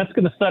 and that's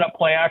going to set up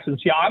play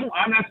actions. Yeah,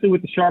 I'm actually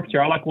with the Sharps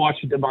here. I like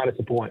Washington minus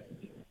a point.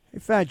 Hey,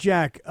 Fat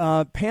Jack,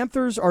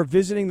 Panthers are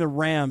visiting the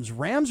Rams.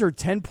 Rams are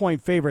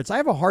 10-point favorites. I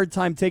have a hard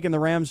time taking the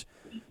Rams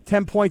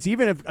 10 points,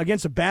 even if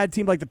against a bad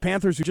team like the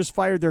Panthers who just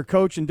fired their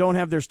coach and don't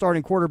have their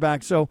starting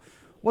quarterback. So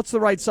what's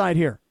the right side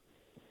here?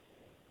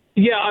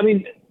 Yeah, I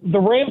mean, the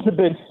Rams have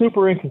been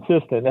super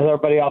inconsistent, as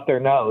everybody out there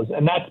knows,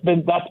 and that's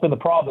been the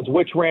problem, is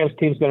which Rams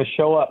team's going to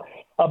show up.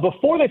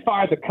 Before they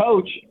fired the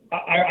coach,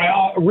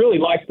 I really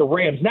liked the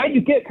Rams. Now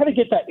you get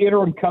that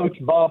interim coach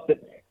bump that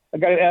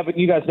Evan,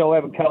 you guys know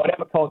Evan Cohen.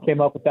 Evan Cohen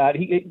came up with that.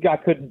 He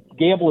couldn't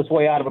gamble his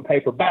way out of a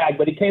paper bag,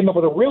 but he came up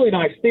with a really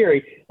nice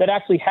theory that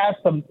actually has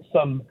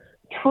some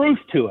truth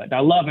to it. I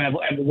love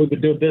it. We've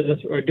been doing business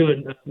or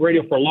doing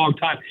radio for a long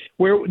time,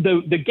 where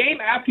the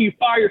game after you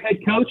fire your head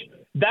coach,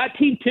 that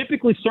team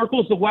typically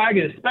circles the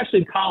wagon, especially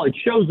in college,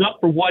 shows up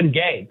for one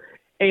game.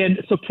 And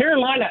so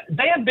Carolina,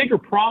 they have bigger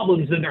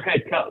problems than their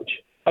head coach.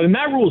 I mean,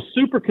 Matt Rule is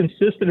super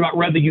consistent about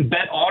whether you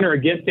bet on or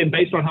against him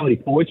based on how many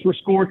points were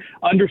scored.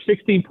 Under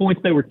 16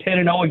 points, they were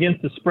 10-0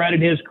 against the spread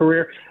in his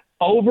career.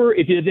 over.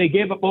 If they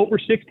gave up over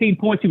 16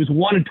 points, he was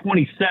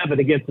 1-27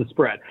 against the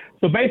spread.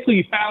 So basically,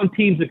 you found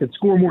teams that could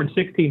score more than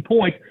 16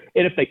 points,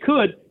 and if they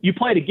could, you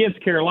played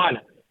against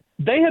Carolina.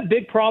 They have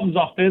big problems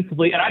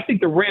offensively, and I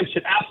think the Rams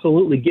should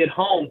absolutely get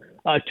home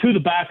to the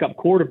backup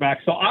quarterback.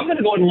 So I'm going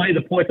to go ahead and lay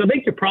the points. I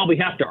think you probably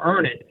have to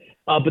earn it.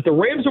 But the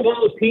Rams are one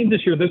of those teams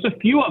this year. There's a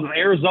few of them.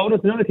 Arizona's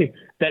another team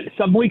that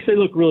some weeks they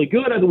look really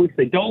good, other weeks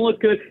they don't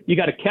look good. You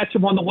got to catch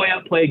them on the way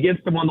up, play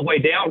against them on the way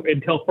down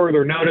until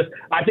further notice.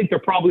 I think they're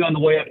probably on the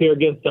way up here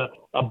against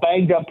a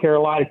banged-up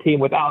Carolina team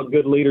without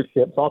good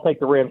leadership. So I'll take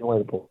the Rams and lay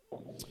the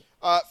points.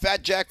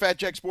 Fat Jack,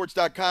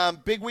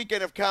 FatJackSports.com. Big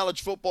weekend of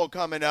college football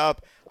coming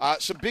up.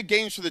 Some big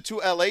games for the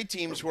two LA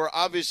teams who are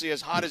obviously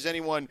as hot as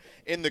anyone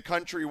in the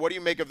country. What do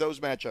you make of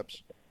those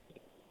matchups?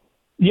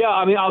 Yeah,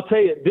 I mean, I'll tell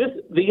you,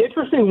 the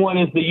interesting one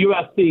is the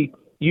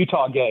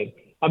USC-Utah game.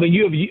 I mean,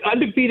 you have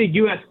undefeated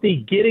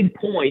USC getting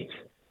points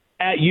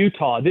at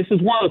Utah. This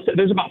is one of those.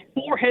 There's about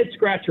 4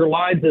 head-scratcher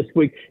lines this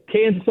week.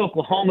 Kansas,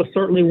 Oklahoma,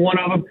 certainly one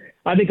of them.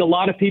 I think a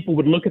lot of people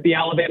would look at the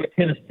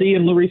Alabama-Tennessee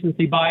and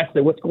recency bias, say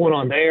what's going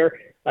on there.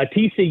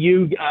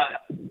 TCU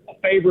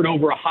favored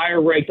over a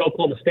higher-ranked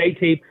Oklahoma State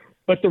team.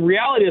 But the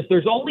reality is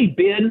there's only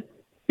been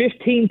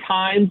 15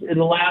 times in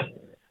the last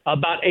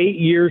about 8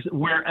 years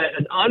where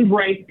an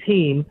unranked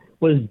team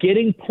was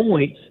getting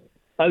points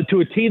to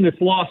a team that's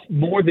lost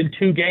more than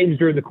 2 games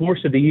during the course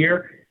of the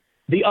year.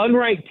 The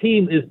unranked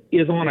team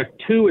is on a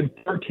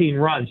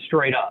 2-13 run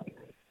straight up.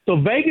 So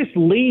Vegas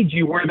leads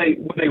you where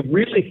they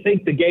really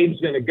think the game's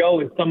going to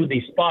go in some of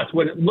these spots.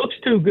 When it looks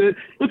too good,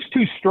 looks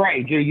too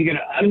strange. You get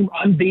an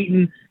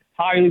unbeaten,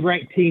 highly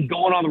ranked team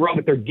going on the road,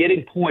 but they're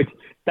getting points.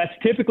 That's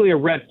typically a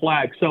red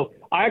flag. So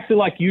I actually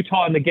like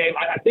Utah in the game.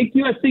 I think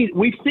USC,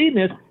 we've seen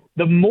this.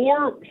 The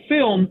more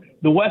film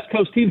the West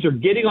Coast teams are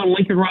getting on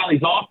Lincoln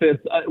Riley's offense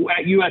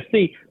at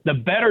USC, the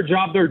better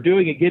job they're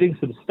doing at getting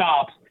some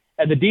stops.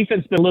 And the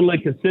defense has been a little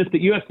inconsistent.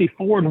 USC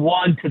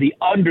 4-1 to the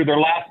under their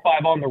last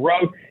 5 on the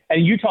road.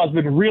 And Utah's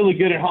been really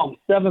good at home.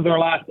 7 of their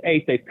last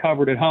 8 they've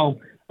covered at home.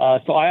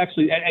 So I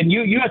actually – and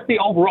USC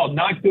overall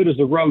not good as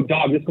a road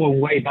dog. It's going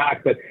way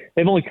back, but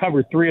they've only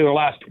covered 3 of their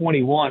last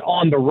 21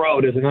 on the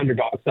road as an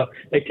underdog. So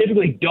they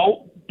typically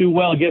don't do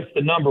well against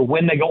the number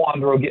when they go on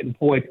the road getting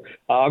points.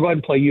 I'll go ahead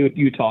and play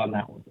Utah on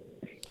that one.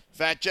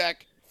 Fat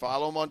Jack,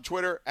 follow him on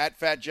Twitter at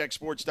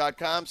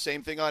FatJackSports.com.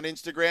 Same thing on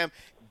Instagram.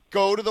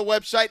 Go to the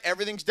website.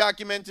 Everything's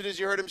documented, as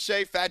you heard him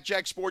say,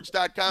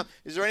 FatJackSports.com.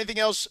 Is there anything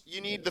else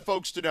you need the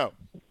folks to know?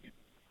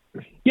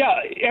 Yeah,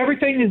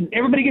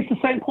 everybody gets the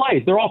same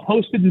plays. They're all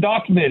posted and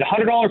documented.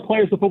 $100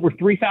 players up over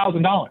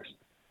 $3,000.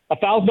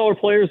 $1,000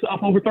 players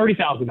up over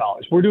 $30,000.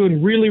 We're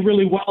doing really,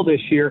 really well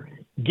this year.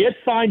 Get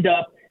signed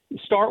up.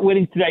 Start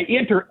winning today.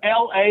 Enter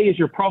LA as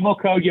your promo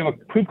code. You have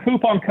a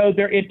coupon code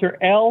there. Enter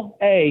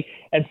LA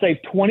and save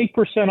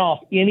 20% off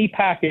any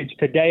package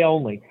today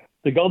only.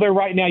 So go there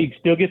right now. You can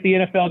still get the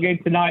NFL game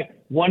tonight.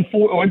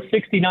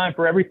 $169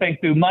 for everything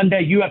through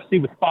Monday. UFC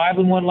was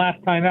 5-1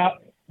 last time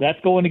out. That's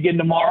going again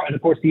tomorrow. And,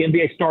 of course, the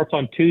NBA starts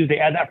on Tuesday.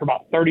 Add that for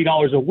about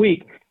 $30 a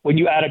week when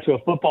you add it to a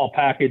football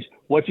package.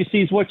 What you see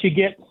is what you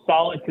get.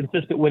 Solid,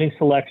 consistent winning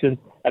selection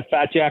at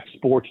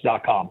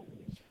FatJackSports.com. All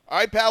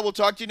right, pal. We'll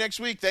talk to you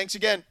next week. Thanks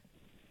again.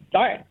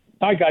 All right,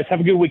 guys. Have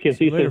a good weekend.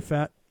 See you later, soon.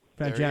 Fat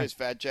Jack. There he is,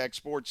 Fat Jack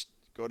Sports.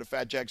 Go to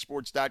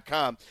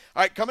FatJackSports.com.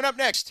 All right, coming up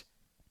next,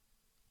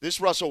 this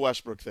Russell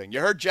Westbrook thing. You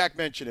heard Jack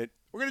mention it.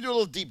 We're going to do a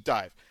little deep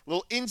dive, a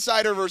little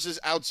insider versus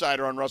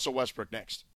outsider on Russell Westbrook next.